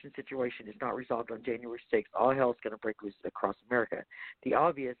election situation is not resolved on January 6th, all hell is going to break loose across America. The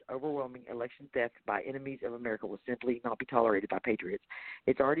obvious, overwhelming election theft by enemies of America will simply not be tolerated by patriots.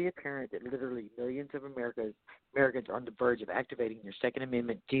 It's already apparent that literally millions of Americans are on the verge of activating their Second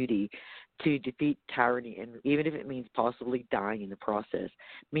Amendment duty to defeat tyranny, and even if it means possibly dying in the process.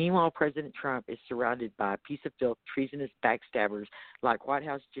 Meanwhile, President Trump is surrounded by a piece of filth, treasonous backstabbers like White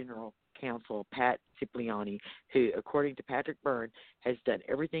House General Counsel Pat Cipollone, who, according to Patrick Byrne, has done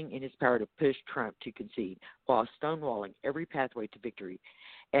everything in his power to push Trump to concede, while stonewalling every pathway to victory.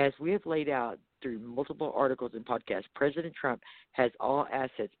 As we have laid out through multiple articles and podcasts, President Trump has all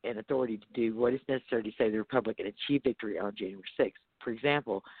assets and authority to do what is necessary to save the Republic and achieve victory on January 6th. For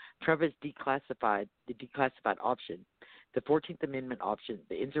example, Trump has declassified the declassified option, the 14th Amendment option,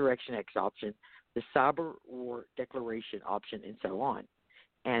 the Insurrection Act option, the Cyber War Declaration option, and so on.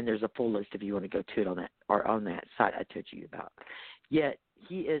 And there's a full list if you want to go to it on that site I told you about. Yet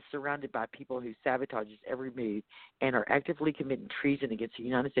he is surrounded by people who sabotage his every move and are actively committing treason against the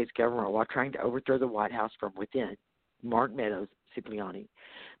United States government while trying to overthrow the White House from within. Mark Meadows, Cipollone.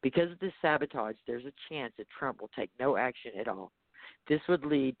 Because of this sabotage, there's a chance that Trump will take no action at all. This would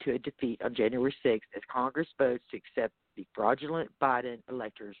lead to a defeat on January 6th as Congress votes to accept the fraudulent Biden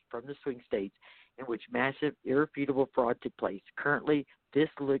electors from the swing states in which massive, irrefutable fraud took place. Currently, this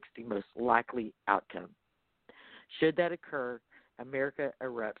looks the most likely outcome. Should that occur, America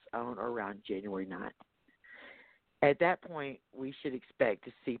erupts on or around January 9th. At that point, we should expect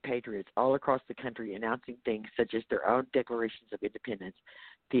to see patriots all across the country announcing things such as their own declarations of independence.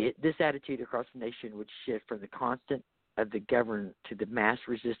 This attitude across the nation would shift from the constant of the governed to the mass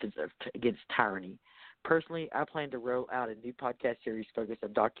resistance against tyranny. Personally, I plan to roll out a new podcast series focused on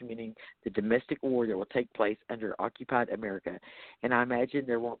documenting the domestic war that will take place under occupied America, and I imagine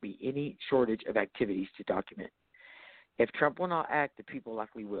there won't be any shortage of activities to document. If Trump will not act, the people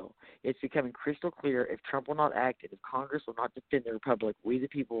likely will. It's becoming crystal clear if Trump will not act and if Congress will not defend the Republic, we the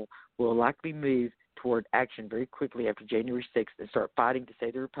people will likely move toward action very quickly after January 6th and start fighting to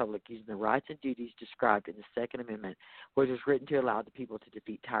save the Republic using the rights and duties described in the Second Amendment, which was written to allow the people to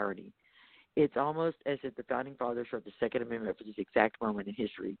defeat tyranny. It's almost as if the Founding Fathers wrote the Second Amendment for this exact moment in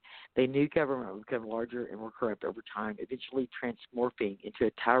history. They knew government would become larger and more corrupt over time, eventually transmorphing into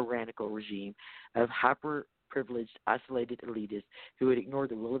a tyrannical regime of hyper-privileged, isolated elitists who would ignore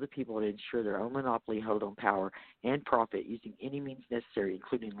the will of the people to ensure their own monopoly hold on power and profit using any means necessary,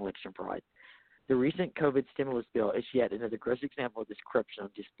 including election fraud. The recent COVID stimulus bill is yet another gross example of this corruption on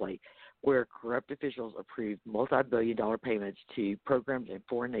display, where corrupt officials approved multi-billion-dollar payments to programs in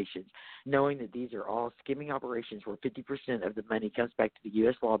foreign nations, knowing that these are all skimming operations where 50% of the money comes back to the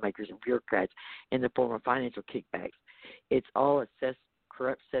U.S. lawmakers and bureaucrats in the form of financial kickbacks. It's all a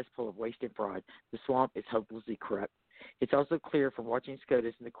corrupt cesspool of waste and fraud. The swamp is hopelessly corrupt. It's also clear from watching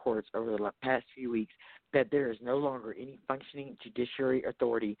SCOTUS in the courts over the past few weeks that there is no longer any functioning judiciary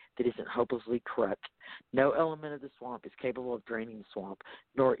authority that isn't hopelessly corrupt. No element of the swamp is capable of draining the swamp,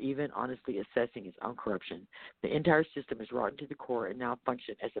 nor even honestly assessing its own corruption. The entire system is rotten to the core and now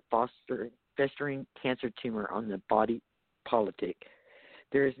functions as a festering cancer tumor on the body politic.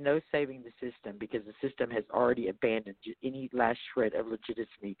 There is no saving the system because the system has already abandoned any last shred of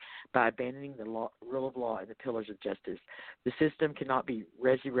legitimacy by abandoning the rule of law and the pillars of justice. The system cannot be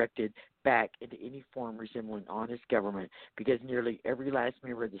resurrected back into any form resembling honest government because nearly every last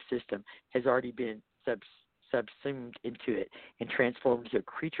member of the system has already been subsumed into it and transformed into a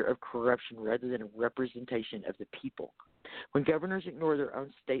creature of corruption rather than a representation of the people. When governors ignore their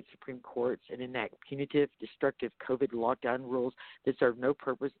own state Supreme Courts and enact punitive, destructive COVID lockdown rules that serve no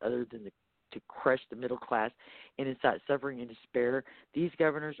purpose other than to crush the middle class and incite suffering and despair, these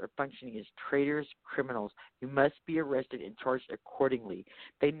governors are functioning as traitorous criminals who must be arrested and charged accordingly.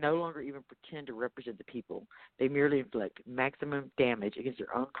 They no longer even pretend to represent the people. They merely inflict maximum damage against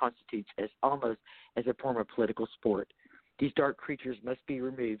their own constitutes almost as a form of political sport. These dark creatures must be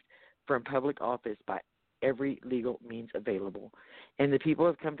removed from public office by every legal means available. And the people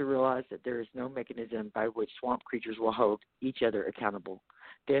have come to realize that there is no mechanism by which swamp creatures will hold each other accountable.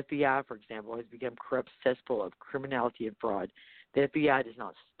 The FBI, for example, has become a corrupt cesspool of criminality and fraud. The FBI does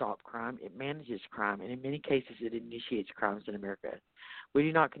not stop crime, it manages crime, and in many cases it initiates crimes in America. We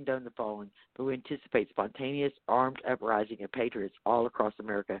do not condone the following, but we anticipate spontaneous armed uprising of patriots all across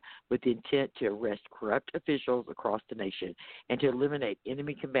America with the intent to arrest corrupt officials across the nation and to eliminate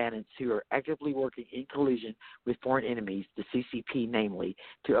enemy combatants who are actively working in collusion with foreign enemies, the CCP namely,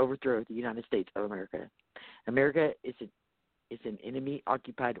 to overthrow the United States of America. America is an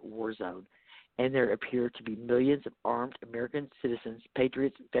enemy-occupied war zone, and there appear to be millions of armed American citizens,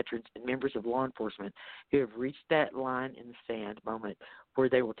 patriots, veterans, and members of law enforcement who have reached that line in the sand moment where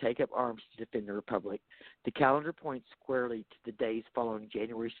they will take up arms to defend the Republic. The calendar points squarely to the days following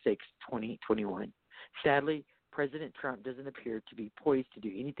January 6, 2021. Sadly, President Trump doesn't appear to be poised to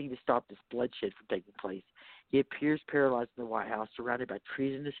do anything to stop this bloodshed from taking place. He appears paralyzed in the White House, surrounded by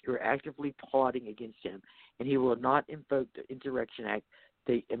treasonous who are actively plotting against him, and he will not invoke the Insurrection Act.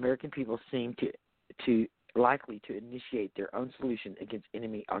 The American people seem to likely to initiate their own solution against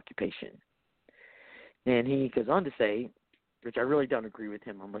enemy occupation. And he goes on to say, which I really don't agree with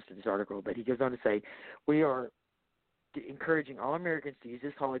him on most of this article, but he goes on to say, we are encouraging all Americans to use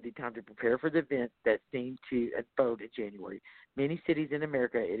this holiday time to prepare for the events that seem to unfold in January. Many cities in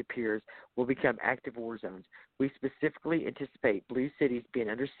America, it appears, will become active war zones. We specifically anticipate blue cities being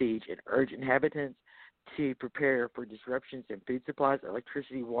under siege and urge inhabitants to prepare for disruptions in food supplies,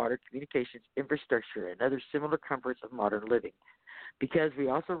 electricity, water, communications, infrastructure, and other similar comforts of modern living. Because we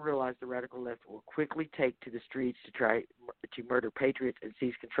also realize the radical left will quickly take to the streets to try to murder patriots and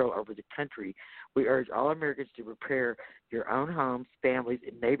seize control over the country, we urge all Americans to prepare your own homes, families,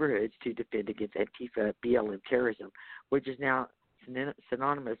 and neighborhoods to defend against Antifa BLM terrorism, which is now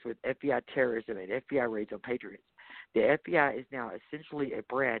synonymous with FBI terrorism and FBI raids on patriots. The FBI is now essentially a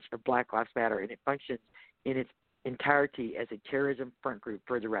branch of Black Lives Matter, and it functions in its entirety as a terrorism front group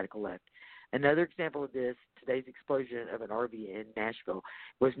for the radical left. Another example of this, today's explosion of an RV in Nashville,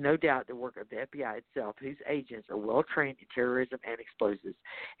 was no doubt the work of the FBI itself, whose agents are well trained in terrorism and explosives.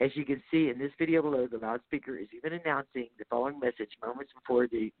 As you can see in this video below, the loudspeaker is even announcing the following message moments before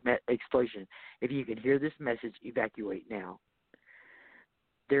the explosion. If you can hear this message, evacuate now.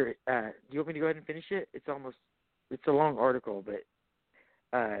 Do you want me to go ahead and finish it? It's a long article, but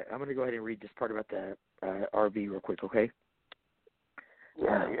I'm going to go ahead and read this part about the RV real quick, okay?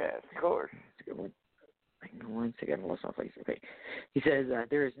 Yeah, of course. That's a good one. Hang on one second, I lost my place. Okay. He says,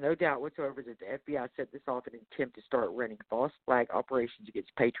 there is no doubt whatsoever that the FBI set this off in an attempt to start running false flag operations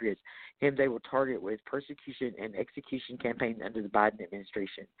against patriots, whom they will target with persecution and execution campaigns under the Biden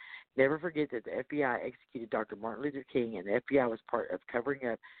administration. Never forget that the FBI executed Dr. Martin Luther King, and the FBI was part of covering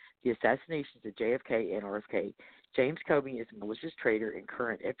up the assassinations of JFK and RFK. James Comey is a malicious traitor, and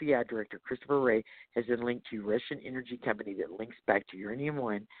current FBI Director Christopher Wray has been linked to Russian energy company that links back to Uranium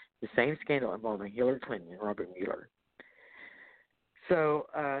One, the same scandal involving Hillary Clinton and Robert Mueller. So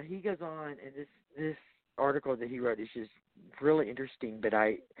he goes on, and this article that he wrote is just really interesting, but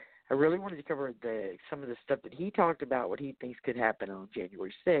I really wanted to cover some of the stuff that he talked about, what he thinks could happen on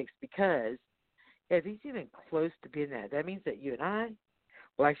January 6th, because if he's even close to being that means that you and I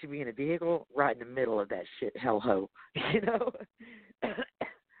will actually be in a vehicle right in the middle of that shit hellhole, you know?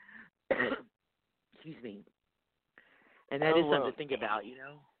 Excuse me. And that is something to think about, you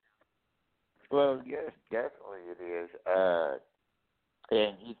know? Well, yes, definitely it is.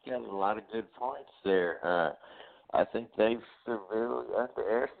 And you've got a lot of good points there. I think they've severely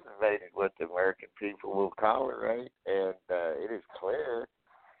underestimated what the American people will tolerate, and it is clear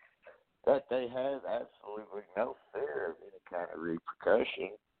that they have absolutely no fear of any kind of repercussion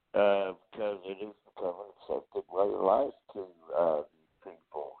because it is becoming an accepted way of life to these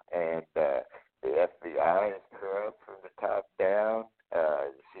people. And the FBI is corrupt from the top down.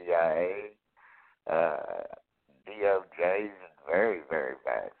 The CIA, DOJ is in a very, very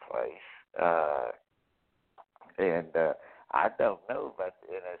bad place. And I don't know about the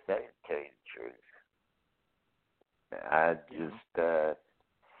NSA, to tell you the truth. I just...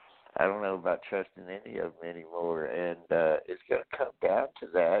 I don't know about trusting any of them anymore, and it's going to come down to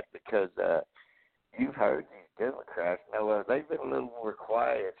that because you've heard these Democrats. Now, they've been a little more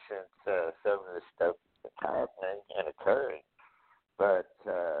quiet since some of this stuff has been happening and occurring, but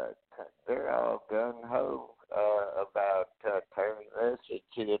they're all gung-ho about turning this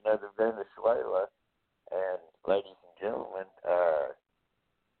into another Venezuela. And, ladies and gentlemen,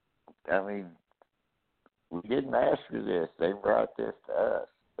 I mean, we didn't ask for this. They brought this to us.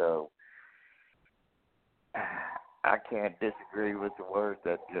 So I can't disagree with the words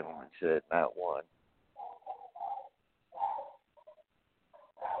that gentleman said, not one.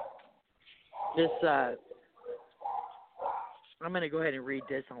 I'm going to go ahead and read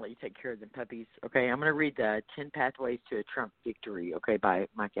this and I'll let you take care of the puppies. Okay, I'm going to read the 10 Pathways to a Trump Victory, okay, by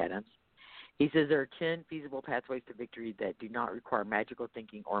Mike Adams. He says there are 10 feasible pathways to victory that do not require magical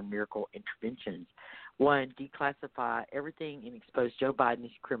thinking or miracle interventions. 1, declassify everything and expose Joe Biden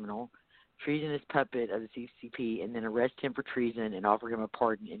as a criminal, treasonous puppet of the CCP, and then arrest him for treason and offer him a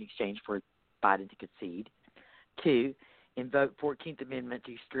pardon in exchange for Biden to concede. 2, invoke 14th Amendment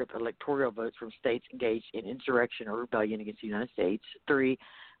to strip electoral votes from states engaged in insurrection or rebellion against the United States. 3,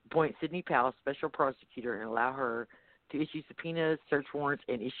 appoint Sidney Powell special prosecutor and allow her to issue subpoenas, search warrants,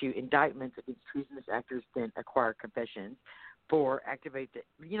 and issue indictments against treasonous actors, then acquire confessions. 4, activate the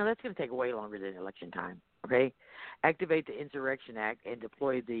 – that's going to take way longer than election time, okay? Activate the Insurrection Act and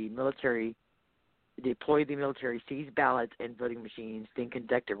deploy the military, seize ballots and voting machines, then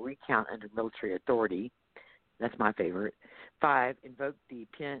conduct a recount under military authority. That's my favorite. 5, invoke the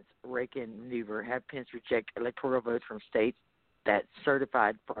Pence-Reagan maneuver. Have Pence reject electoral votes from states that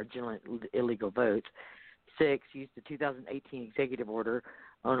certified fraudulent illegal votes. 6, use the 2018 executive order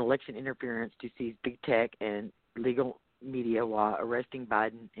on election interference to seize big tech and legal media while arresting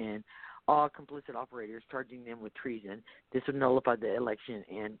Biden and all complicit operators, charging them with treason. This would nullify the election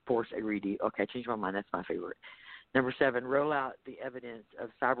and force a redo. Okay, I changed my mind. That's my favorite. Number 7, roll out the evidence of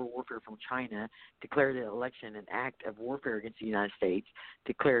cyber warfare from China, declare the election an act of warfare against the United States,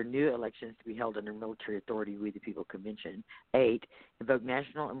 declare new elections to be held under military authority with the People Convention. 8, invoke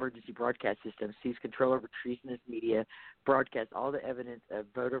national emergency broadcast systems, seize control over treasonous media, broadcast all the evidence of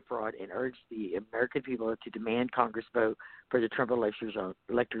voter fraud, and urge the American people to demand Congress vote for the Trump electors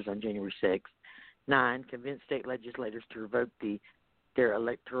on January 6th. 9, convince state legislators to revoke their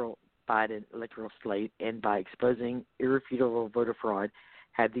Biden electoral slate, and by exposing irrefutable voter fraud,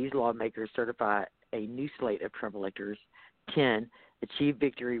 have these lawmakers certify a new slate of Trump electors. 10, achieve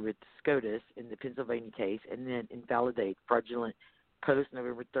victory with SCOTUS in the Pennsylvania case, and then invalidate fraudulent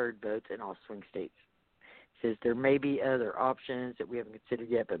post-November 3rd votes in all swing states. It says there may be other options that we haven't considered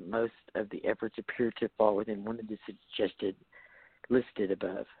yet, but most of the efforts appear to fall within one of the suggested listed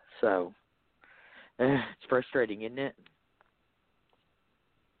above. So it's frustrating, isn't it?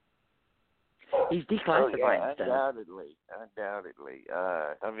 He's declassifying stuff. Undoubtedly.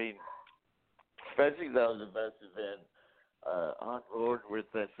 I mean, especially those of us who've been on board with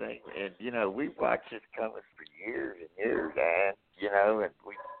this thing, and we've watched this coming for years and years, and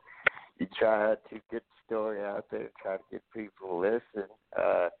we try to get the story out there, try to get people to listen,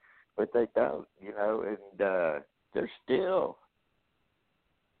 but they don't, and they're still.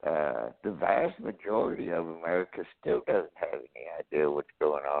 The vast majority of America still doesn't have any idea what's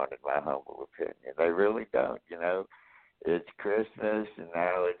going on, in my humble opinion. They really don't, It's Christmas, and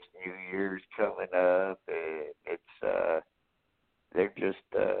now it's New Year's coming up, and it's, they're just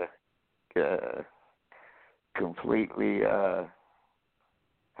completely, I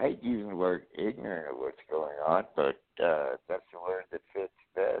hate using the word ignorant of what's going on, but that's the word that fits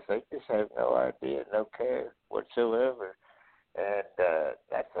best. They just have no idea, no care whatsoever. And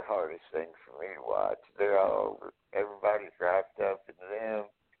that's the hardest thing for me to watch. Everybody's wrapped up in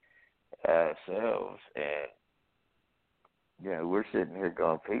themselves, and we're sitting here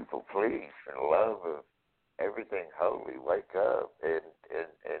going, people, please, for the love of everything holy, wake up and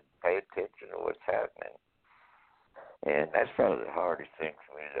pay attention to what's happening. And that's probably the hardest thing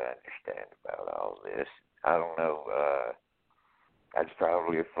for me to understand about all this. I don't know. That's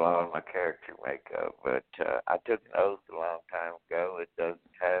probably a flaw in my character makeup, but I took an oath a long time ago. It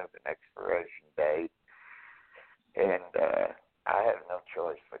doesn't have an expiration date, and I have no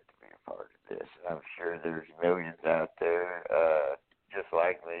choice but to be a part of this. And I'm sure there's millions out there just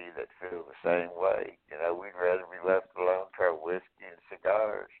like me that feel the same way. We'd rather be left alone to our whiskey and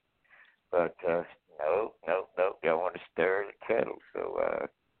cigars, but no, y'all want to stir the kettle, so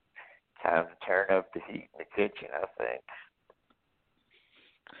time to turn up the heat in the kitchen, I think.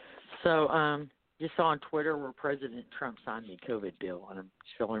 So, just saw on Twitter where President Trump signed the COVID bill, and I'm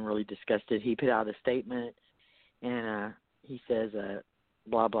feeling really disgusted. He put out a statement, and he says,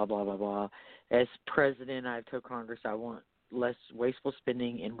 blah, blah, blah, blah, blah. As president, I've told Congress I want less wasteful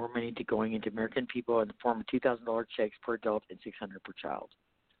spending and more money going into American people in the form of $2,000 checks per adult and $600 per child.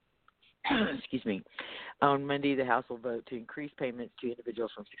 Excuse me. On Monday, the House will vote to increase payments to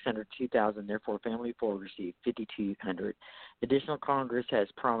individuals from $600 to $2,000. Therefore, family of four receive $5,200. Additional, Congress has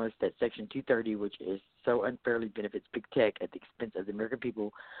promised that Section 230, which is so unfairly benefits big tech at the expense of the American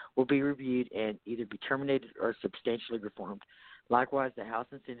people, will be reviewed and either be terminated or substantially reformed. Likewise, the House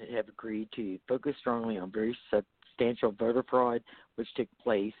and Senate have agreed to focus strongly on very substantial voter fraud, which took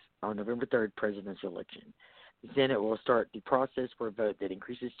place on November 3rd presidential election. The Senate will start the process for a vote that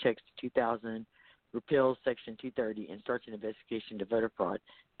increases checks to $2,000 repeals Section 230 and starts an investigation into voter fraud.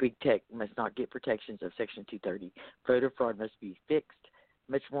 Big tech must not get protections of Section 230. Voter fraud must be fixed.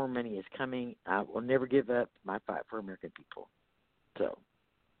 Much more money is coming. I will never give up my fight for American people. So,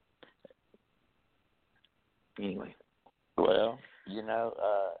 anyway. Well, you know,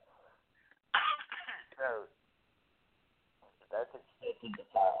 so that's expected to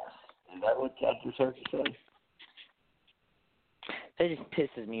pass. Is that what Dr. Searcher says? That just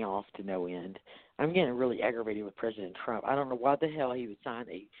pisses me off to no end. I'm getting really aggravated with President Trump. I don't know why the hell he would sign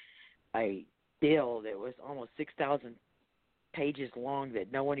a bill that was almost 6,000 pages long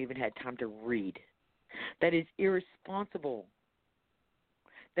that no one even had time to read. That is irresponsible.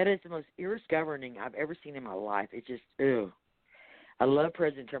 That is the most irresponsible governing I've ever seen in my life. It's just, ew. I love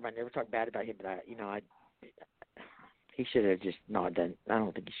President Trump. I never talk bad about him, but he should have just not done. I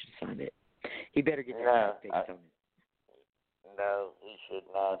don't think he should have signed it. He better get that fixed on it. No, he should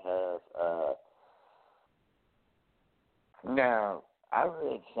not have. Now, I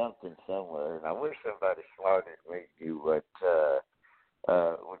read something somewhere, and I wish somebody smarter than me would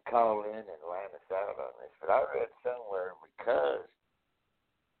call in and line us out on this. But I read somewhere because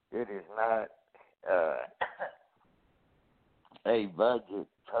it is not a budget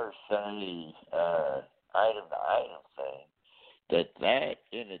per se, item-to-item thing, that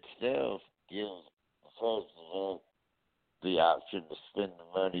in itself gives the president the option to spend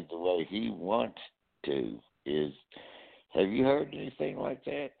the money the way he wants to. Have you heard anything like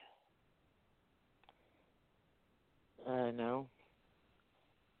that? No.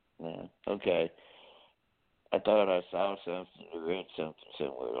 No. Okay. I thought I saw something or read something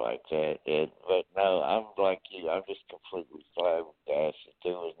somewhere like that. But no, I'm like you. I'm just completely flabbergasted that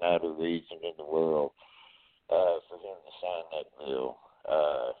there was not a reason in the world for him to sign that bill.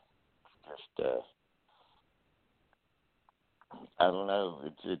 I don't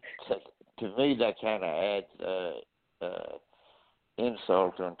know. To me, that kind of adds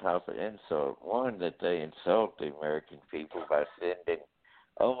insult on top of insult. One, that they insult the American people by sending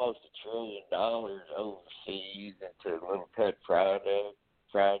almost $1 trillion overseas into little pet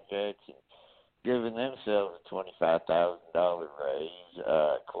projects and giving themselves a $25,000 raise.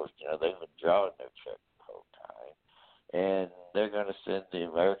 Of course, they've been drawing their check the whole time. And they're going to send the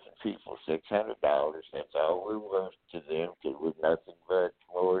American people $600. That's all we're worth to them, because we're nothing but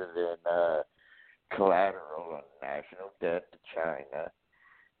more than collateral on national debt to China.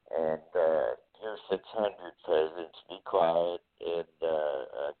 And here's 600 presidents, be quiet and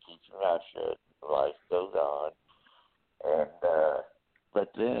keep your mouth shut. Life goes on. And but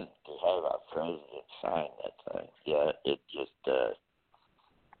then to have our president sign that thing, it just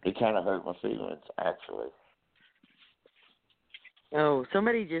it kind of hurt my feelings, actually. Oh,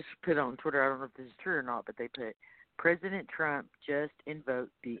 somebody just put on Twitter, I don't know if this is true or not, but they put, President Trump just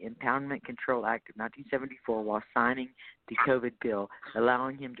invoked the Impoundment Control Act of 1974 while signing the COVID bill,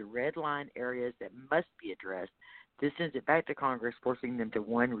 allowing him to redline areas that must be addressed. This sends it back to Congress, forcing them to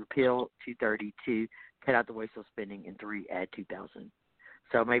 1, repeal 230, 2, cut out the wasteful spending, and 3, add 2,000.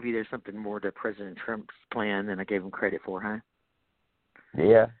 So maybe there's something more to President Trump's plan than I gave him credit for, huh?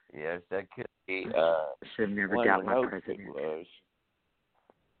 Yeah. Yes, that could be. Should have never doubted my president.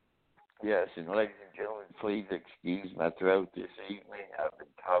 Yes, and ladies and gentlemen, please excuse my throat this evening. I've been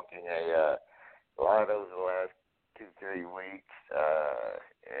talking a lot over the last 2-3 weeks,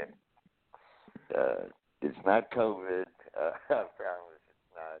 and it's not COVID. I promise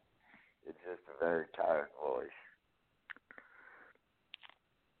it's not. It's just a very tired voice.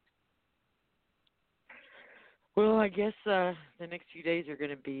 Well, I guess the next few days are going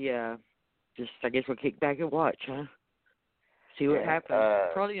to be I guess we'll kick back and watch, huh? See what happens.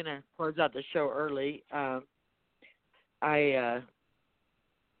 Probably going to close out the show early. I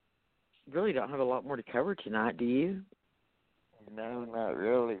really don't have a lot more to cover tonight, do you? No, not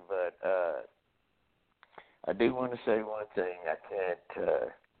really, but I do want to say one thing.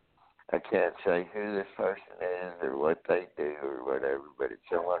 I can't say who this person is or what they do or whatever, but it's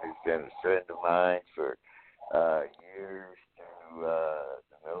someone who's been a friend of mine for years through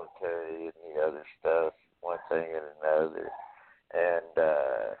the military and the other stuff, one thing and another. And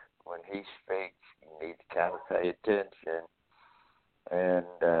when he speaks, you need to kind of pay attention. And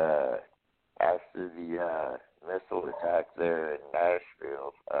after the missile attack there in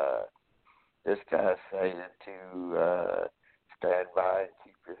Nashville, this guy saying to stand by and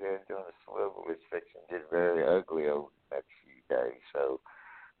keep your head on a swivel is fixing to get very ugly over the next few days. So,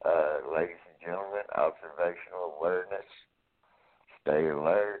 ladies and gentlemen, observational awareness, stay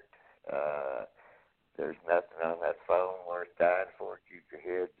alert. There's nothing on that phone worth dying for. Keep your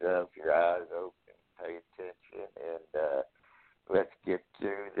heads up, your eyes open, pay attention, and let's get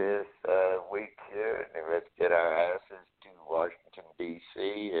through this week here.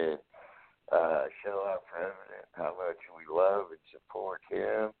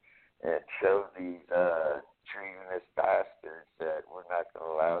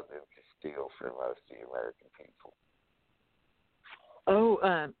 allows them to steal from us, the American people. Oh,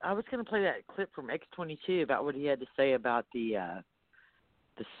 I was going to play that clip from X22 about what he had to say about the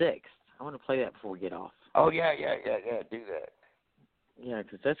 6th. I want to play that before we get off. Oh, yeah, do that. Yeah,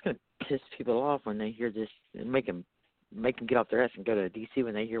 because that's going to piss people off when they hear this and make them get off their ass and go to D.C.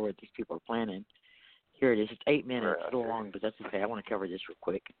 when they hear what these people are planning. Here it is. It's 8 minutes. It's a little long, but that's okay. I want to cover this real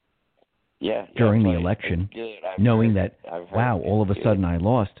quick. Yeah. During the election, knowing that, wow, all of a sudden I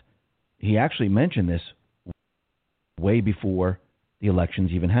lost. He actually mentioned this way before the elections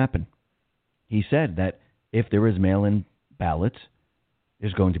even happened. He said that if there is mail-in ballots,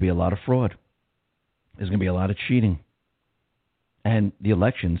 there's going to be a lot of fraud. There's going to be a lot of cheating. And the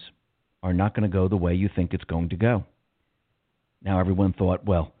elections are not going to go the way you think it's going to go. Now, everyone thought,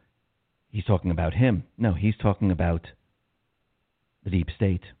 well, he's talking about him. No, he's talking about the deep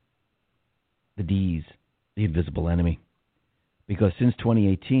state, the D's, the invisible enemy. Because since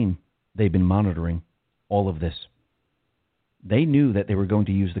 2018, they've been monitoring all of this. They knew that they were going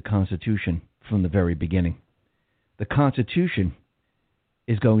to use the Constitution from the very beginning. The Constitution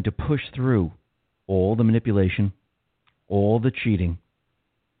is going to push through all the manipulation, all the cheating,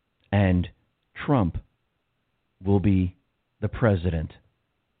 and Trump will be the president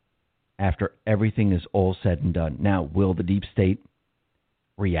after everything is all said and done. Now, will the deep state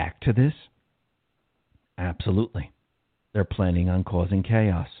react to this? Absolutely. They're planning on causing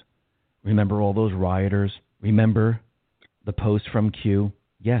chaos. Remember all those rioters? Remember the post from Q?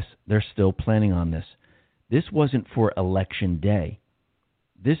 Yes, they're still planning on this. This wasn't for Election Day.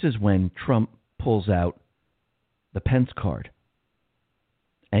 This is when Trump pulls out the Pence card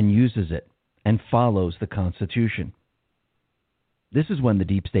and uses it and follows the Constitution. This is when the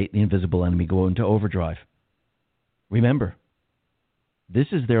deep state, the invisible enemy, go into overdrive. Remember, this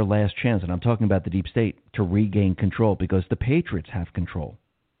is their last chance, and I'm talking about the deep state, to regain control because the Patriots have control.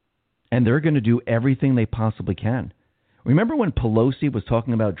 And they're going to do everything they possibly can. Remember when Pelosi was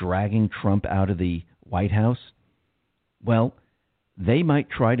talking about dragging Trump out of the White House? Well, they might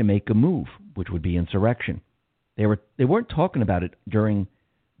try to make a move, which would be insurrection. They weren't talking about it during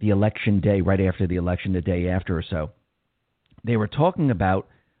the election day, right after the election, the day after or so. They were talking about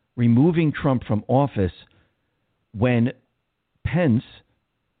removing Trump from office when Pence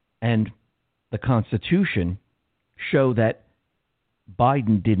and the Constitution show that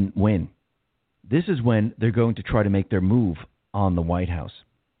Biden didn't win. This is when they're going to try to make their move on the White House.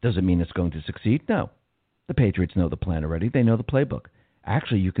 Does it mean it's going to succeed? No. The Patriots know the plan already. They know the playbook.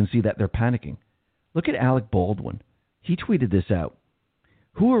 Actually, you can see that they're panicking. Look at Alec Baldwin. He tweeted this out.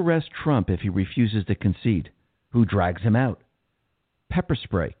 Who arrests Trump if he refuses to concede? Who drags him out? Pepper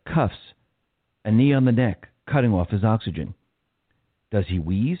spray, cuffs, a knee on the neck, cutting off his oxygen. Does he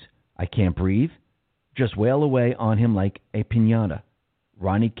wheeze? I can't breathe. Just wail away on him like a piñata.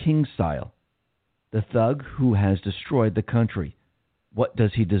 Ronnie King style. The thug who has destroyed the country. What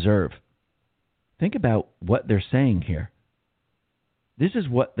does he deserve? Think about what they're saying here. This is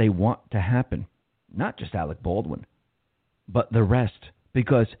what they want to happen. Not just Alec Baldwin, but the rest.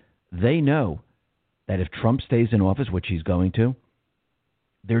 Because they know that if Trump stays in office, which he's going to,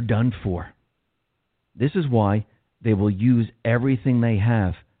 they're done for. This is why they will use everything they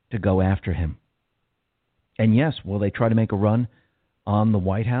have to go after him. And yes, will they try to make a run on the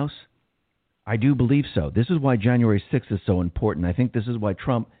White House? I do believe so. This is why January 6th is so important. I think this is why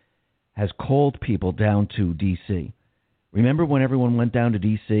Trump has called people down to D.C. Remember when everyone went down to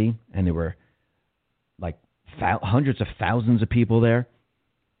D.C. and there were like hundreds of thousands of people there?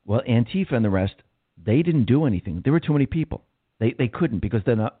 Well, Antifa and the rest, they didn't do anything. There were too many people. They couldn't because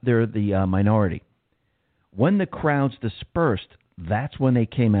they're the minority. When the crowds dispersed, that's when they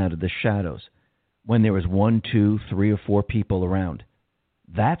came out of the shadows. When there was 1, 2, 3, or 4 people around.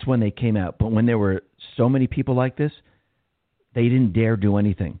 That's when they came out. But when there were so many people like this, they didn't dare do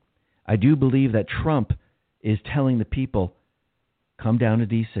anything. I do believe that Trump is telling the people, come down to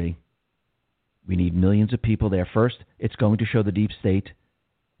D.C. We need millions of people there. First, it's going to show the deep state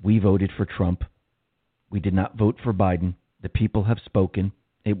we voted for Trump. We did not vote for Biden. The people have spoken.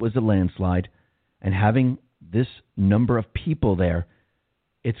 It was a landslide. And having this number of people there,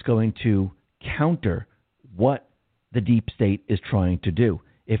 it's going to counter what the deep state is trying to do.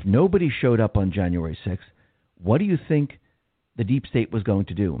 If nobody showed up on January 6th, what do you think the deep state was going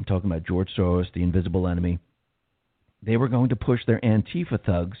to do? I'm talking about George Soros, the invisible enemy. They were going to push their Antifa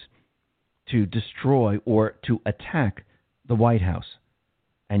thugs to destroy or to attack the White House.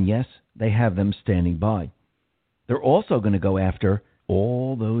 And yes, they have them standing by. They're also going to go after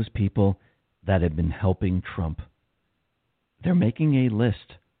all those people that have been helping Trump. They're making a list.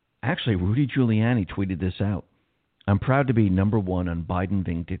 Actually, Rudy Giuliani tweeted this out. I'm proud to be number one on Biden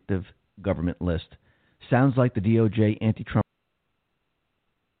vindictive government list. Sounds like the DOJ anti-Trump.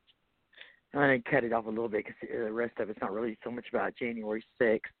 I'm going to cut it off a little bit because the rest of it's not really so much about January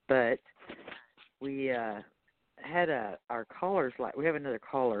 6th. But we had our callers, like we have another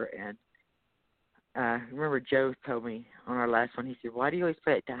caller, and remember Joe told me on our last one, he said, why do you always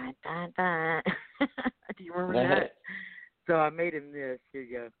play it? Dun, dun, dun. Do you remember that? So I made him this. Here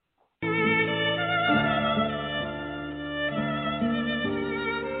you go.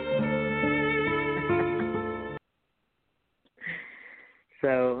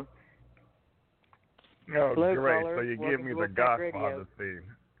 So, oh, hello, great. caller. So you Welcome give me to the Wolfpack Godfather Radio. theme.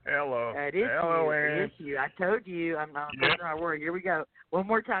 Hello. It is Hello, you. Ann. It is you. I told you. I'm not Yep. my word. Here we go. One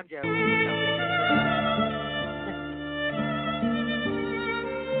more time, Joe. One more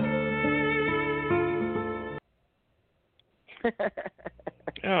time.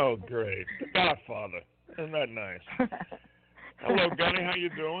 Oh, great. The Godfather. Isn't that nice? Hello, Gunny. How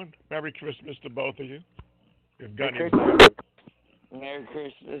you doing? Merry Christmas to both of you. If Gunny. Merry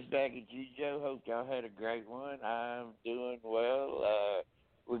Christmas back at you, Joe. Hope y'all had a great one. I'm doing well.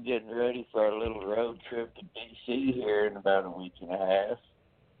 We're getting ready for a little road trip to D.C. here in about a week and a half.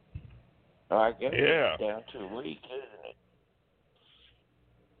 I guess it's down to a week,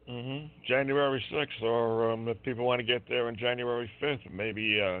 isn't it? January 6th, or if people want to get there on January 5th,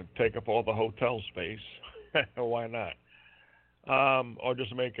 maybe take up all the hotel space. Why not? Or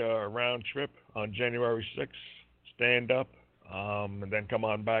just make a round trip on January 6th, stand up, and then come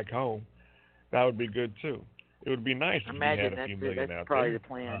on back home. That would be good, too. It would be nice if we had a few million out there. That's probably the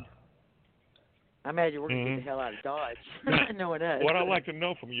plan. I imagine we're going to get the hell out of Dodge, knowing us. What I'd like to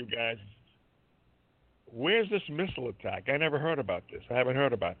know from you guys, where's this missile attack? I never heard about this. I haven't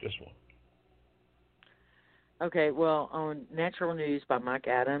heard about this one. Okay, well, on Natural News by Mike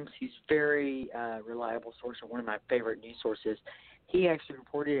Adams, he's a very reliable source and one of my favorite news sources. He actually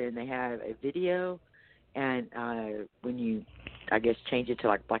reported it, and they have a video, and when you, I guess, change it to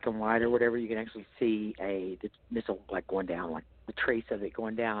like black and white or whatever, you can actually see the missile like going down, like the trace of it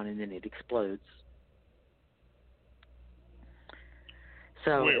going down, and then it explodes.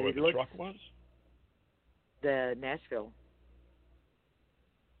 So where the truck was? The Nashville.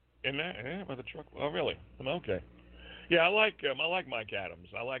 In that, where the truck? Oh, really? Okay. Yeah, I like Mike Adams.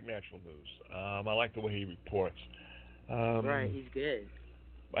 I like Natural News. I like the way he reports. Right, he's good.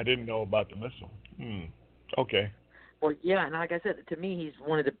 I didn't know about the missile. Okay. Well, yeah, and like I said, to me, he's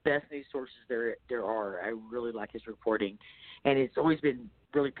one of the best news sources there are. I really like his reporting, and it's always been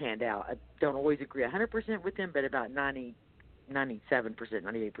really panned out. I don't always agree 100% with him, but about 97%,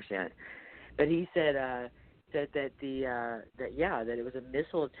 98%. But he said that that it was a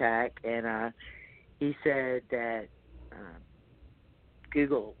missile attack, and he said that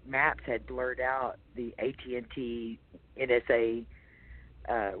Google Maps had blurred out the AT&T NSA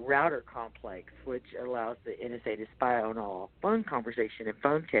router complex, which allows the NSA to spy on all phone conversation and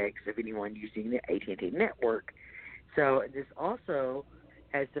phone text of anyone using the AT&T network. So this also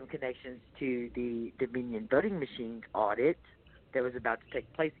has some connections to the Dominion voting machines audit that was about to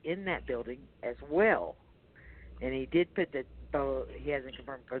take place in that building as well. And he did put that, though he hasn't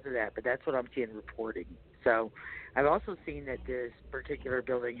confirmed both of that, but that's what I'm seeing reporting. So I've also seen that this particular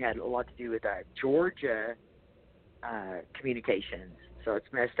building had a lot to do with Georgia communications. So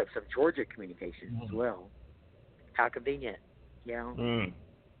it's messed up some Georgia communications as well. How convenient, you know?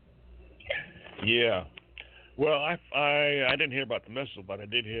 Yeah. Well, I didn't hear about the missile, but I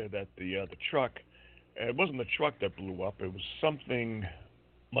did hear that the truck, it wasn't the truck that blew up. It was something,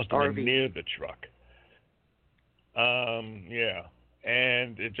 must have been near the truck. Yeah.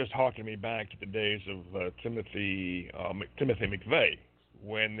 And it just harkened me back to the days of Timothy McVeigh,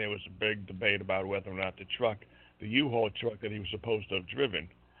 when there was a big debate about whether or not the U-Haul truck that he was supposed to have driven,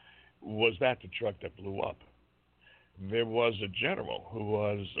 was that the truck that blew up. There was a general who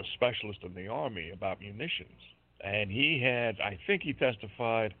was a specialist in the Army about munitions, and I think he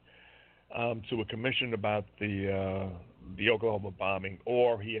testified to a commission about the Oklahoma bombing,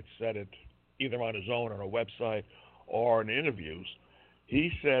 or he had said it either on his own on a website or in interviews.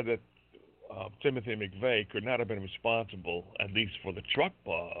 He said that Timothy McVeigh could not have been responsible, at least for the truck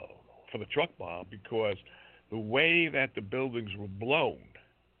bomb, because the way that the buildings were blown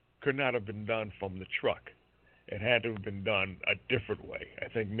could not have been done from the truck. It had to have been done a different way. I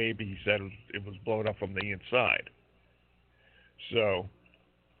think maybe he said it was blown up from the inside. So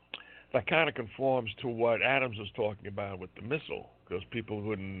that kind of conforms to what Adams was talking about with the missile, because people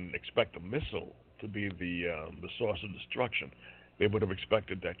wouldn't expect a missile to be the source of destruction. They would have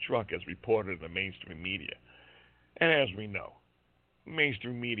expected that truck, as reported in the mainstream media. And as we know,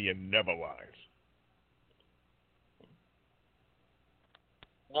 mainstream media never lies.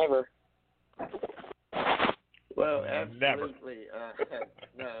 Never. Well, Never. absolutely.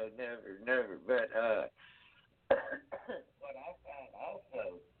 No, never. But what I found also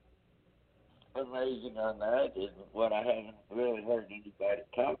amazing on that is what I haven't really heard anybody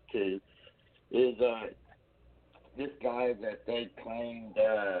talk to is this guy that they claimed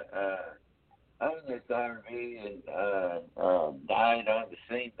owned this RV and died on the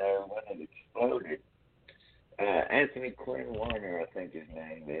scene there when it exploded. Anthony Quinn Warner, I think his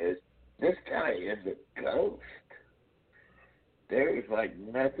name is. This guy is a ghost. There is like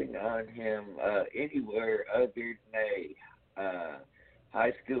nothing on him anywhere other than a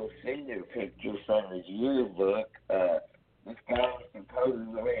high school senior picture from his yearbook. This guy was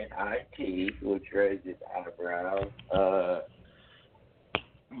supposedly in IT, which raises eyebrows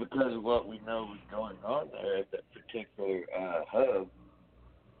because of what we know was going on there at that particular hub.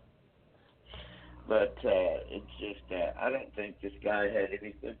 But it's just, I don't think this guy had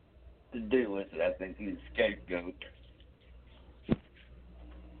anything to do with it. I think he's a scapegoat.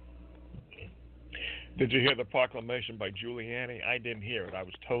 Did you hear the proclamation by Giuliani? I didn't hear it. I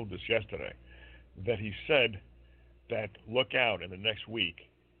was told this yesterday, that he said that look out in the next week,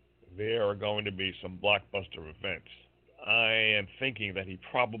 there are going to be some blockbuster events. I am thinking that he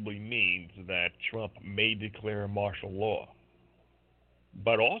probably means that Trump may declare martial law.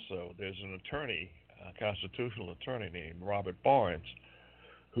 But also, there's an attorney, a constitutional attorney named Robert Barnes,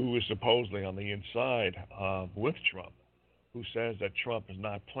 who is supposedly on the inside with Trump, who says that Trump is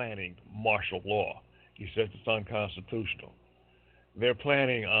not planning martial law. He says it's unconstitutional. They're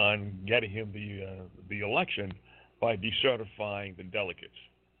planning on getting him the election by decertifying the delegates.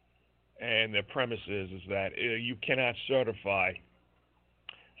 And their premise is that you cannot certify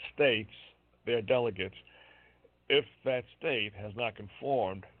states, their delegates, if that state has not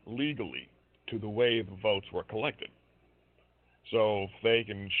conformed legally to the way the votes were collected. So if they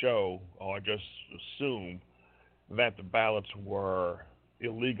can show or just assume that the ballots were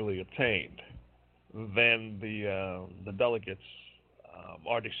illegally obtained, then the delegates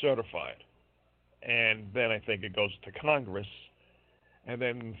are decertified. And then I think it goes to Congress, and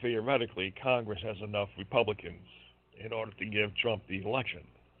then theoretically Congress has enough Republicans in order to give Trump the election.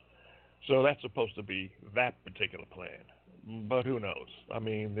 So that's supposed to be that particular plan. But who knows? I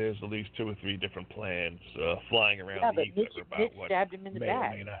mean, there's at least 2 or 3 different plans flying around the ether about Mitch what stabbed him in the may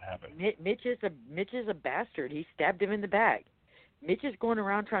back. or may not happen. Mitch is a bastard. He stabbed him in the back. Mitch is going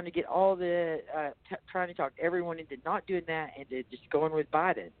around trying to get all the trying to talk everyone into not doing that and to just going with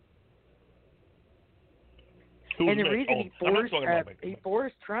Biden. And the reason he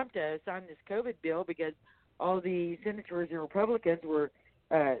forced Trump to sign this COVID bill because all the senators and Republicans were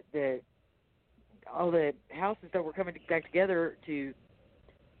all the houses that were coming back together to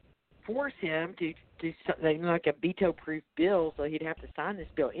force him to like a veto-proof bill, so he'd have to sign this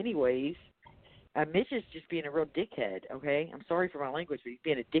bill anyways. Mitch is just being a real dickhead. Okay, I'm sorry for my language, but he's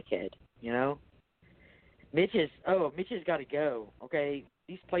being a dickhead. You know, Mitch has got to go. Okay,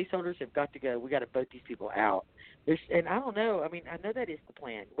 these placeholders have got to go. We got to vote these people out. And I don't know. I mean, I know that is the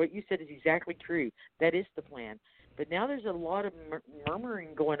plan. What you said is exactly true. That is the plan. But now there's a lot of murmuring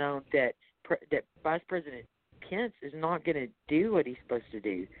going on that Vice President Pence is not going to do what he's supposed to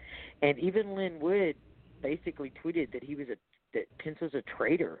do. And even Lynn Wood basically tweeted that that Pence was a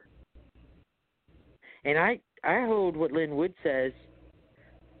traitor. And I hold what Lynn Wood says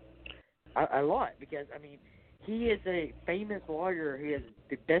a lot because, I mean, he is a famous lawyer. He has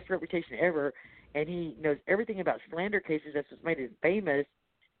the best reputation ever, and he knows everything about slander cases. That's what's made him famous.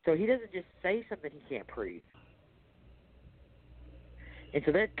 So he doesn't just say something he can't prove. And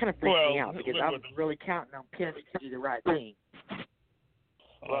so that kind of freaks me out because I'm really counting on Pence to do the right thing.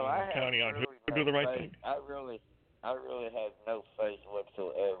 Well, I'm counting on who to do the right thing. I really have no faith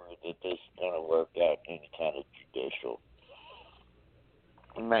whatsoever that this is going to work out in any kind of judicial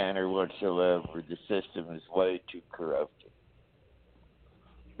manner whatsoever. The system is way too corrupted.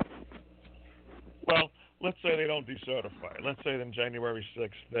 Well, let's say they don't decertify. Let's say on January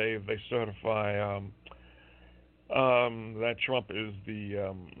 6th they certify that Trump is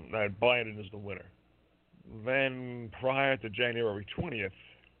that Biden is the winner. Then prior to January 20th,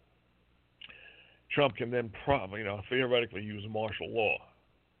 Trump can then theoretically use martial law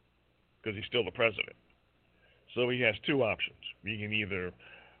because he's still the president. So he has 2 options. He can either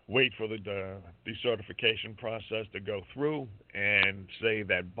wait for the decertification process to go through and say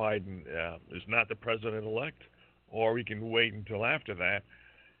that Biden is not the president-elect, or he can wait until after that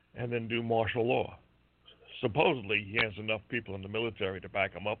and then do martial law. Supposedly, he has enough people in the military to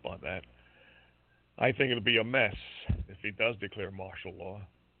back him up on that. I think it'll be a mess if he does declare martial law.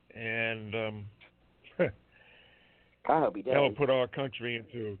 And I hope he does. That will put our country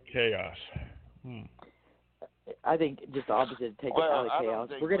into chaos. I think just the opposite of taking out of chaos.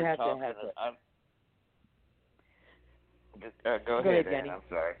 We're going to have to have Go ahead, ahead, Danny. I'm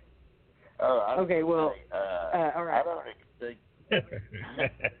sorry. Okay, well, all right.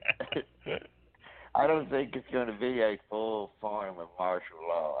 I don't think it's going to be a full form of martial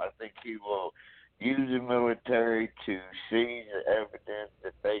law. I think he will use the military to seize the evidence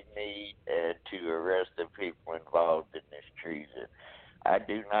that they need and to arrest the people involved in this treason. I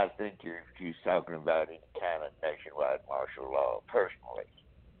do not think he's talking about any kind of nationwide martial law, personally.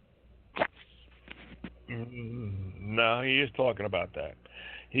 No, he is talking about that.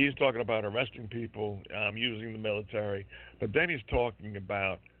 He's talking about arresting people, using the military, but then he's talking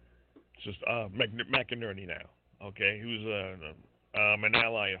about just McInerney now, okay, who's an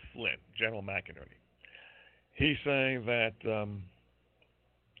ally of Flynn, General McInerney. He's saying that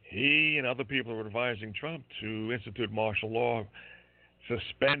he and other people are advising Trump to institute martial law,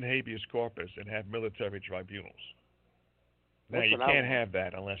 suspend habeas corpus, and have military tribunals. Now, you can't have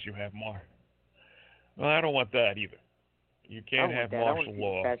that unless you have Well, I don't want that either. You can't have martial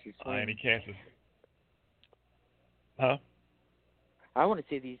law, and he can't. Huh? I want to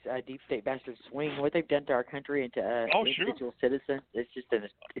see these deep state bastards swing what they've done to our country and to individual citizens. It's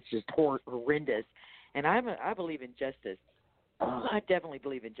just horrendous. And I believe in justice. I definitely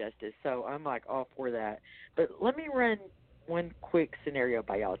believe in justice. So I'm like all for that. But let me run one quick scenario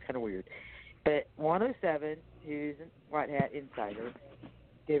by y'all. It's kind of weird. But 107, who's a White Hat insider,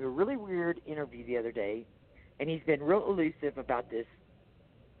 gave a really weird interview the other day, and he's been real elusive about this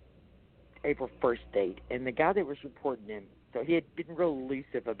April 1st date. And the guy that was reporting him, so he had been real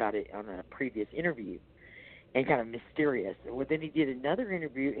elusive about it on a previous interview and kind of mysterious. Well, then he did another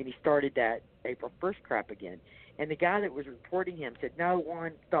interview, and he started that April 1st crap again. And the guy that was reporting him said, no,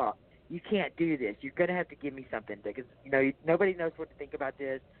 Juan, stop. You can't do this. You're going to have to give me something because, nobody knows what to think about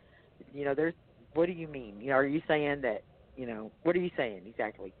this. What do you mean? Are you saying that, what are you saying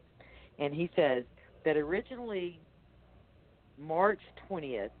exactly? And he says that originally March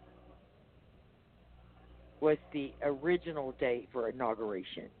 20th was the original date for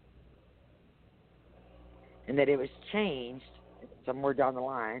inauguration, and that it was changed somewhere down the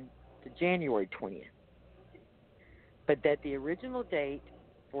line to January 20th. But that the original date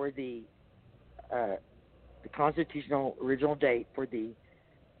for the constitutional original date for the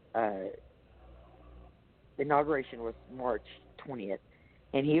inauguration was March 20th.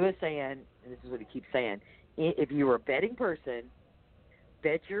 And he was saying, and this is what he keeps saying, if you were a betting person,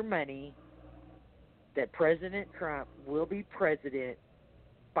 bet your money that President Trump will be president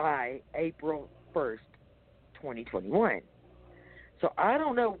by April 1st, 2021. So I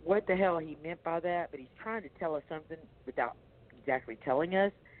don't know what the hell he meant by that, but he's trying to tell us something without exactly telling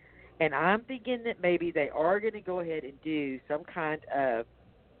us. And I'm thinking that maybe they are going to go ahead and do some kind of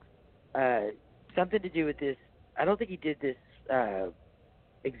something to do with this. I don't think he did this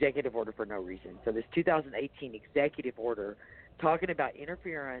executive order for no reason. So this 2018 executive order talking about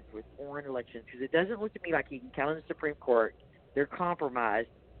interference with foreign elections, because it doesn't look to me like he can count on the Supreme Court. They're compromised.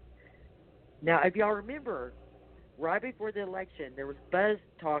 Now, if y'all remember, right before the election, there was buzz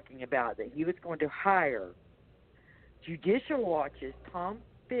talking about that he was going to hire Judicial Watch's Tom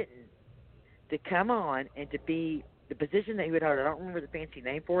Fitton to come on and to be the position that he would hold. I don't remember the fancy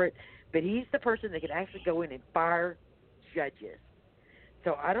name for it, but he's the person that could actually go in and fire judges.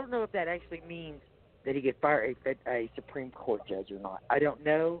 So I don't know if that actually means that he could fire a Supreme Court judge or not. I don't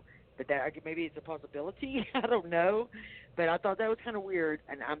know, but maybe it's a possibility. I don't know, but I thought that was kind of weird,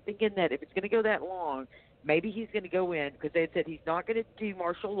 and I'm thinking that if it's going to go that long, maybe he's going to go in, because they had said he's not going to do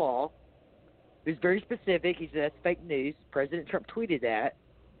martial law. It was very specific. He said that's fake news. President Trump tweeted that.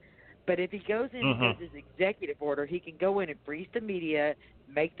 But if he goes in and does his executive order, he can go in and freeze the media,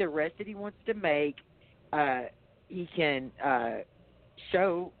 make the arrest that he wants to make. He can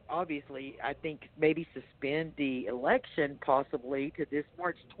show, obviously, I think maybe suspend the election possibly to this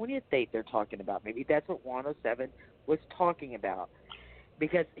March 20th date they're talking about. Maybe that's what 107 was talking about.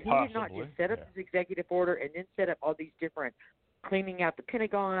 Because he did not just set up his executive order and then set up all these different cleaning out the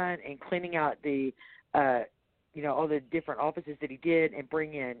Pentagon and cleaning out the all the different offices that he did, and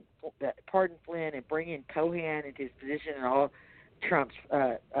bring in pardon Flynn and bring in Cohen into his position and all Trump's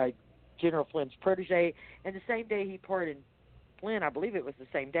General Flynn's protege. And the same day he pardoned Flynn, I believe it was the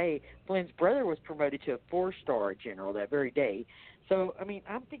same day, Flynn's brother was promoted to a 4-star general that very day. So, I mean,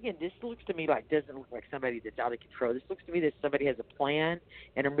 I'm thinking this looks to me doesn't look like somebody that's out of control. This looks to me that somebody has a plan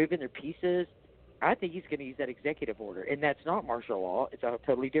and are moving their pieces. I think he's going to use that executive order, and that's not martial law. It's a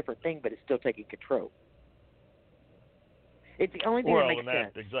totally different thing, but it's still taking control. It's the only thing that makes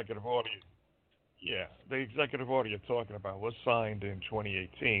sense. Executive order, Yeah, the executive order you're talking about was signed in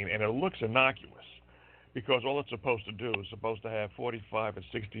 2018, and it looks innocuous because all it's supposed to do is supposed to have 45 and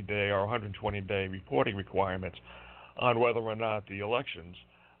 60-day or 120-day reporting requirements on whether or not the elections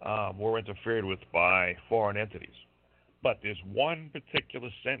were interfered with by foreign entities. But there's one particular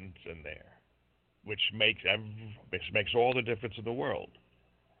sentence in there which makes all the difference in the world.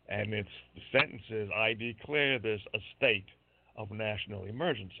 And the sentence is, I declare this a state of national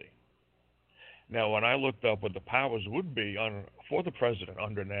emergency. Now, when I looked up what the powers would be for the president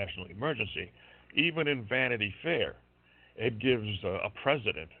under national emergency, even in Vanity Fair, it gives a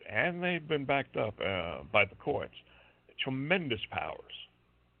president, and they've been backed up by the courts, tremendous powers.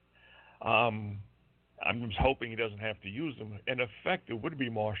 I'm just hoping he doesn't have to use them. In effect, it would be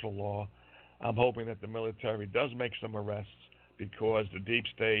martial law. I'm hoping that the military does make some arrests because the deep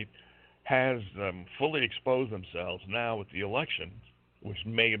state has fully exposed themselves now with the elections, which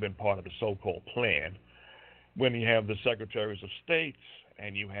may have been part of the so-called plan. When you have the secretaries of states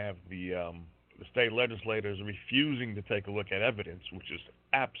and you have the state legislators refusing to take a look at evidence, which is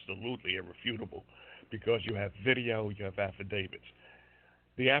absolutely irrefutable, because you have video, you have affidavits.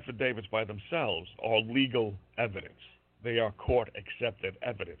 The affidavits by themselves are legal evidence. They are court-accepted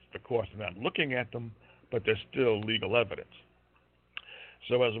evidence. The courts are not looking at them, but they're still legal evidence.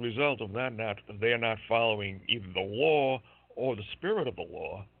 So as a result of that, they are not following either the law or the spirit of the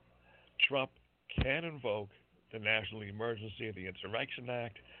law. Trump can invoke the National Emergency of the Insurrection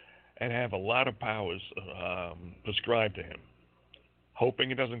Act and have a lot of powers prescribed to him.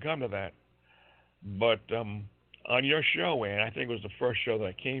 Hoping it doesn't come to that. But on your show, Ann, I think it was the first show that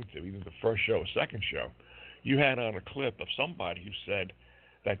I came to, either the first show or second show, you had on a clip of somebody who said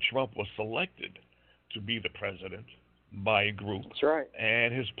that Trump was selected to be the president by a group. That's right.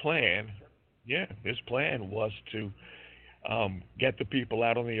 And his plan was to get the people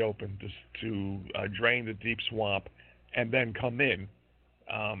out in the open to drain the deep swamp and then come in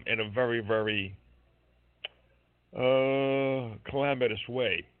a very, very calamitous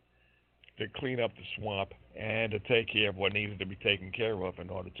way to clean up the swamp and to take care of what needed to be taken care of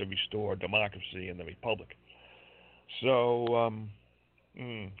in order to restore democracy in the republic. So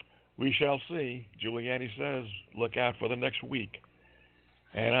we shall see. Giuliani says, look out for the next week.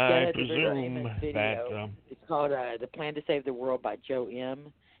 And I presume that... it's called The Plan to Save the World by Joe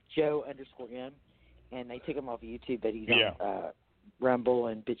M. And they took him off of YouTube, but he's on Rumble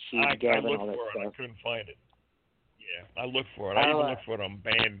and BitChute and Gab and all that stuff. I couldn't find it. Yeah, I looked for it. I even looked for it on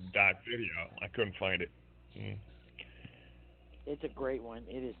band.video. I couldn't find it. It's a great one.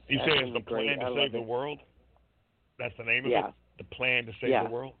 It is. You say it's The Plan to Save the World? That's the name of it? The Plan to Save the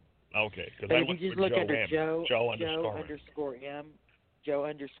World? Okay. But if you just look under Joe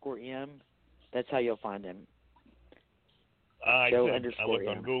underscore M, that's how you'll find him. I looked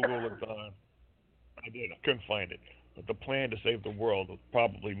on Google. I did. I couldn't find it. But The Plan to Save the World was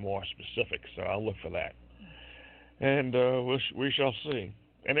probably more specific, so I'll look for that. And we shall see.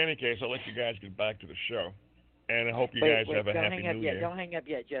 In any case, I'll let you guys get back to the show. And I hope you guys have a happy New Year. Don't hang up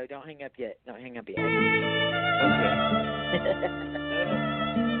yet, Joe. Don't hang up yet. Okay.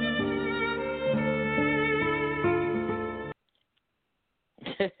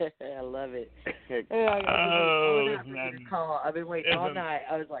 I love it. I've been waiting all night.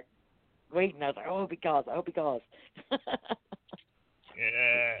 I was like, waiting. I was like, I hope he calls.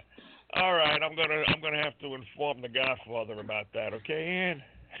 Yeah. All right. I'm gonna have to inform the Godfather about that. Okay, Ann?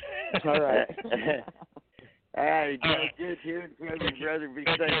 All right. All right, good hearing from you, brother. Be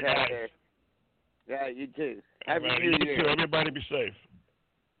safe out there. Yeah, you too. Happy New Year. You too. Everybody be safe.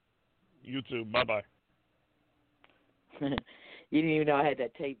 You too. Bye-bye. You didn't even know I had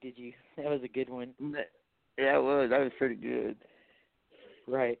that tape, did you? That was a good one. Yeah, it was. That was pretty good.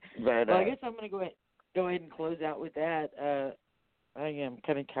 Right. But, well, I guess I'm going to go ahead and close out with that. I am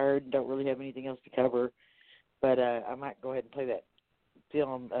kind of tired and don't really have anything else to cover. But I might go ahead and play that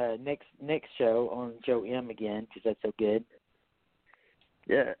film next show on Joe M again because that's so good.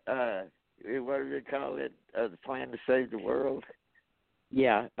 Yeah. What do they call it? The Plan to Save the World?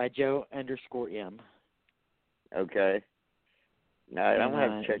 Yeah, by Joe underscore M. Okay. All right, I'm going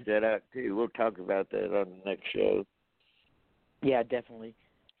to have to check that out, too. We'll talk about that on the next show. Yeah, definitely.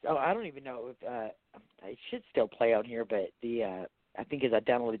 So I don't even know if it should still play on here, but I think as I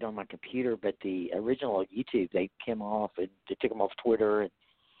downloaded it on my computer, but the original YouTube, they came off and they took him off Twitter. And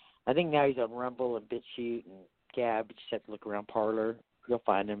I think now he's on Rumble and BitChute and Gab. You just have to look around Parler. You'll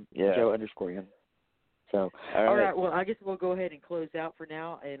find him, Joe underscore M. So, all right, well, I guess we'll go ahead and close out for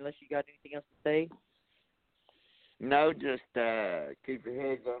now, unless you got anything else to say. No, just keep your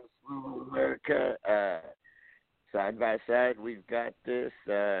heads on the swivel, America. Side by side, we've got this.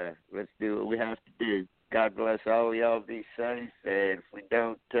 Let's do what we have to do. God bless all y'all. Be safe. And if we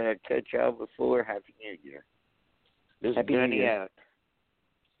don't catch y'all before, Happy New Year. This is Happy New Gunny Year. out.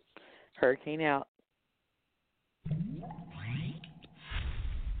 Hurricane out.